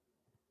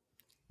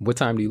 What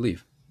time do you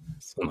leave?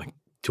 In like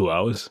 2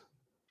 hours.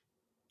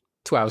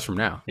 2 hours from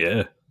now?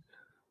 Yeah.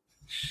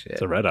 Shit.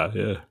 It's a red eye,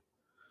 yeah.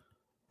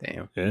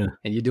 Damn. Yeah.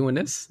 And you're doing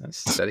this?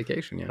 That's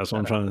dedication, yeah. That's what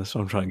I'm trying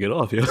to get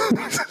off, yo.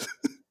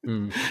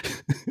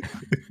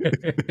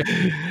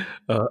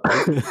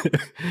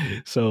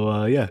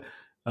 So yeah. If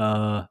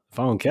I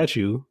don't catch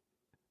you,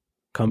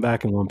 come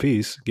back in one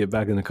piece, get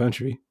back in the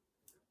country.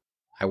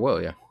 I will,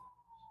 yeah.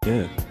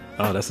 Yeah.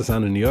 Oh, that's the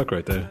sound of New York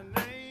right there.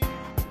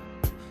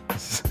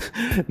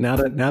 Now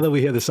that we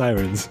hear the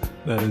sirens,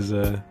 that is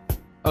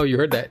Oh, you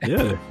heard that?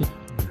 Yeah.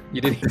 You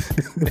didn't.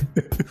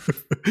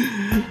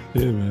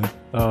 Yeah,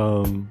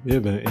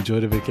 man. Enjoy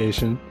the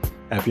vacation.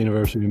 Happy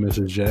anniversary,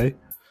 Mrs. J.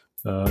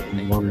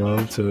 One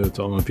love to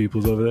all my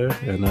peoples over there,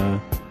 and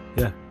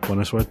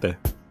buena suerte.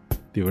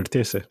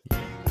 Divertirse.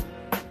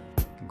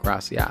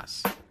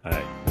 Gracias. All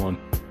right.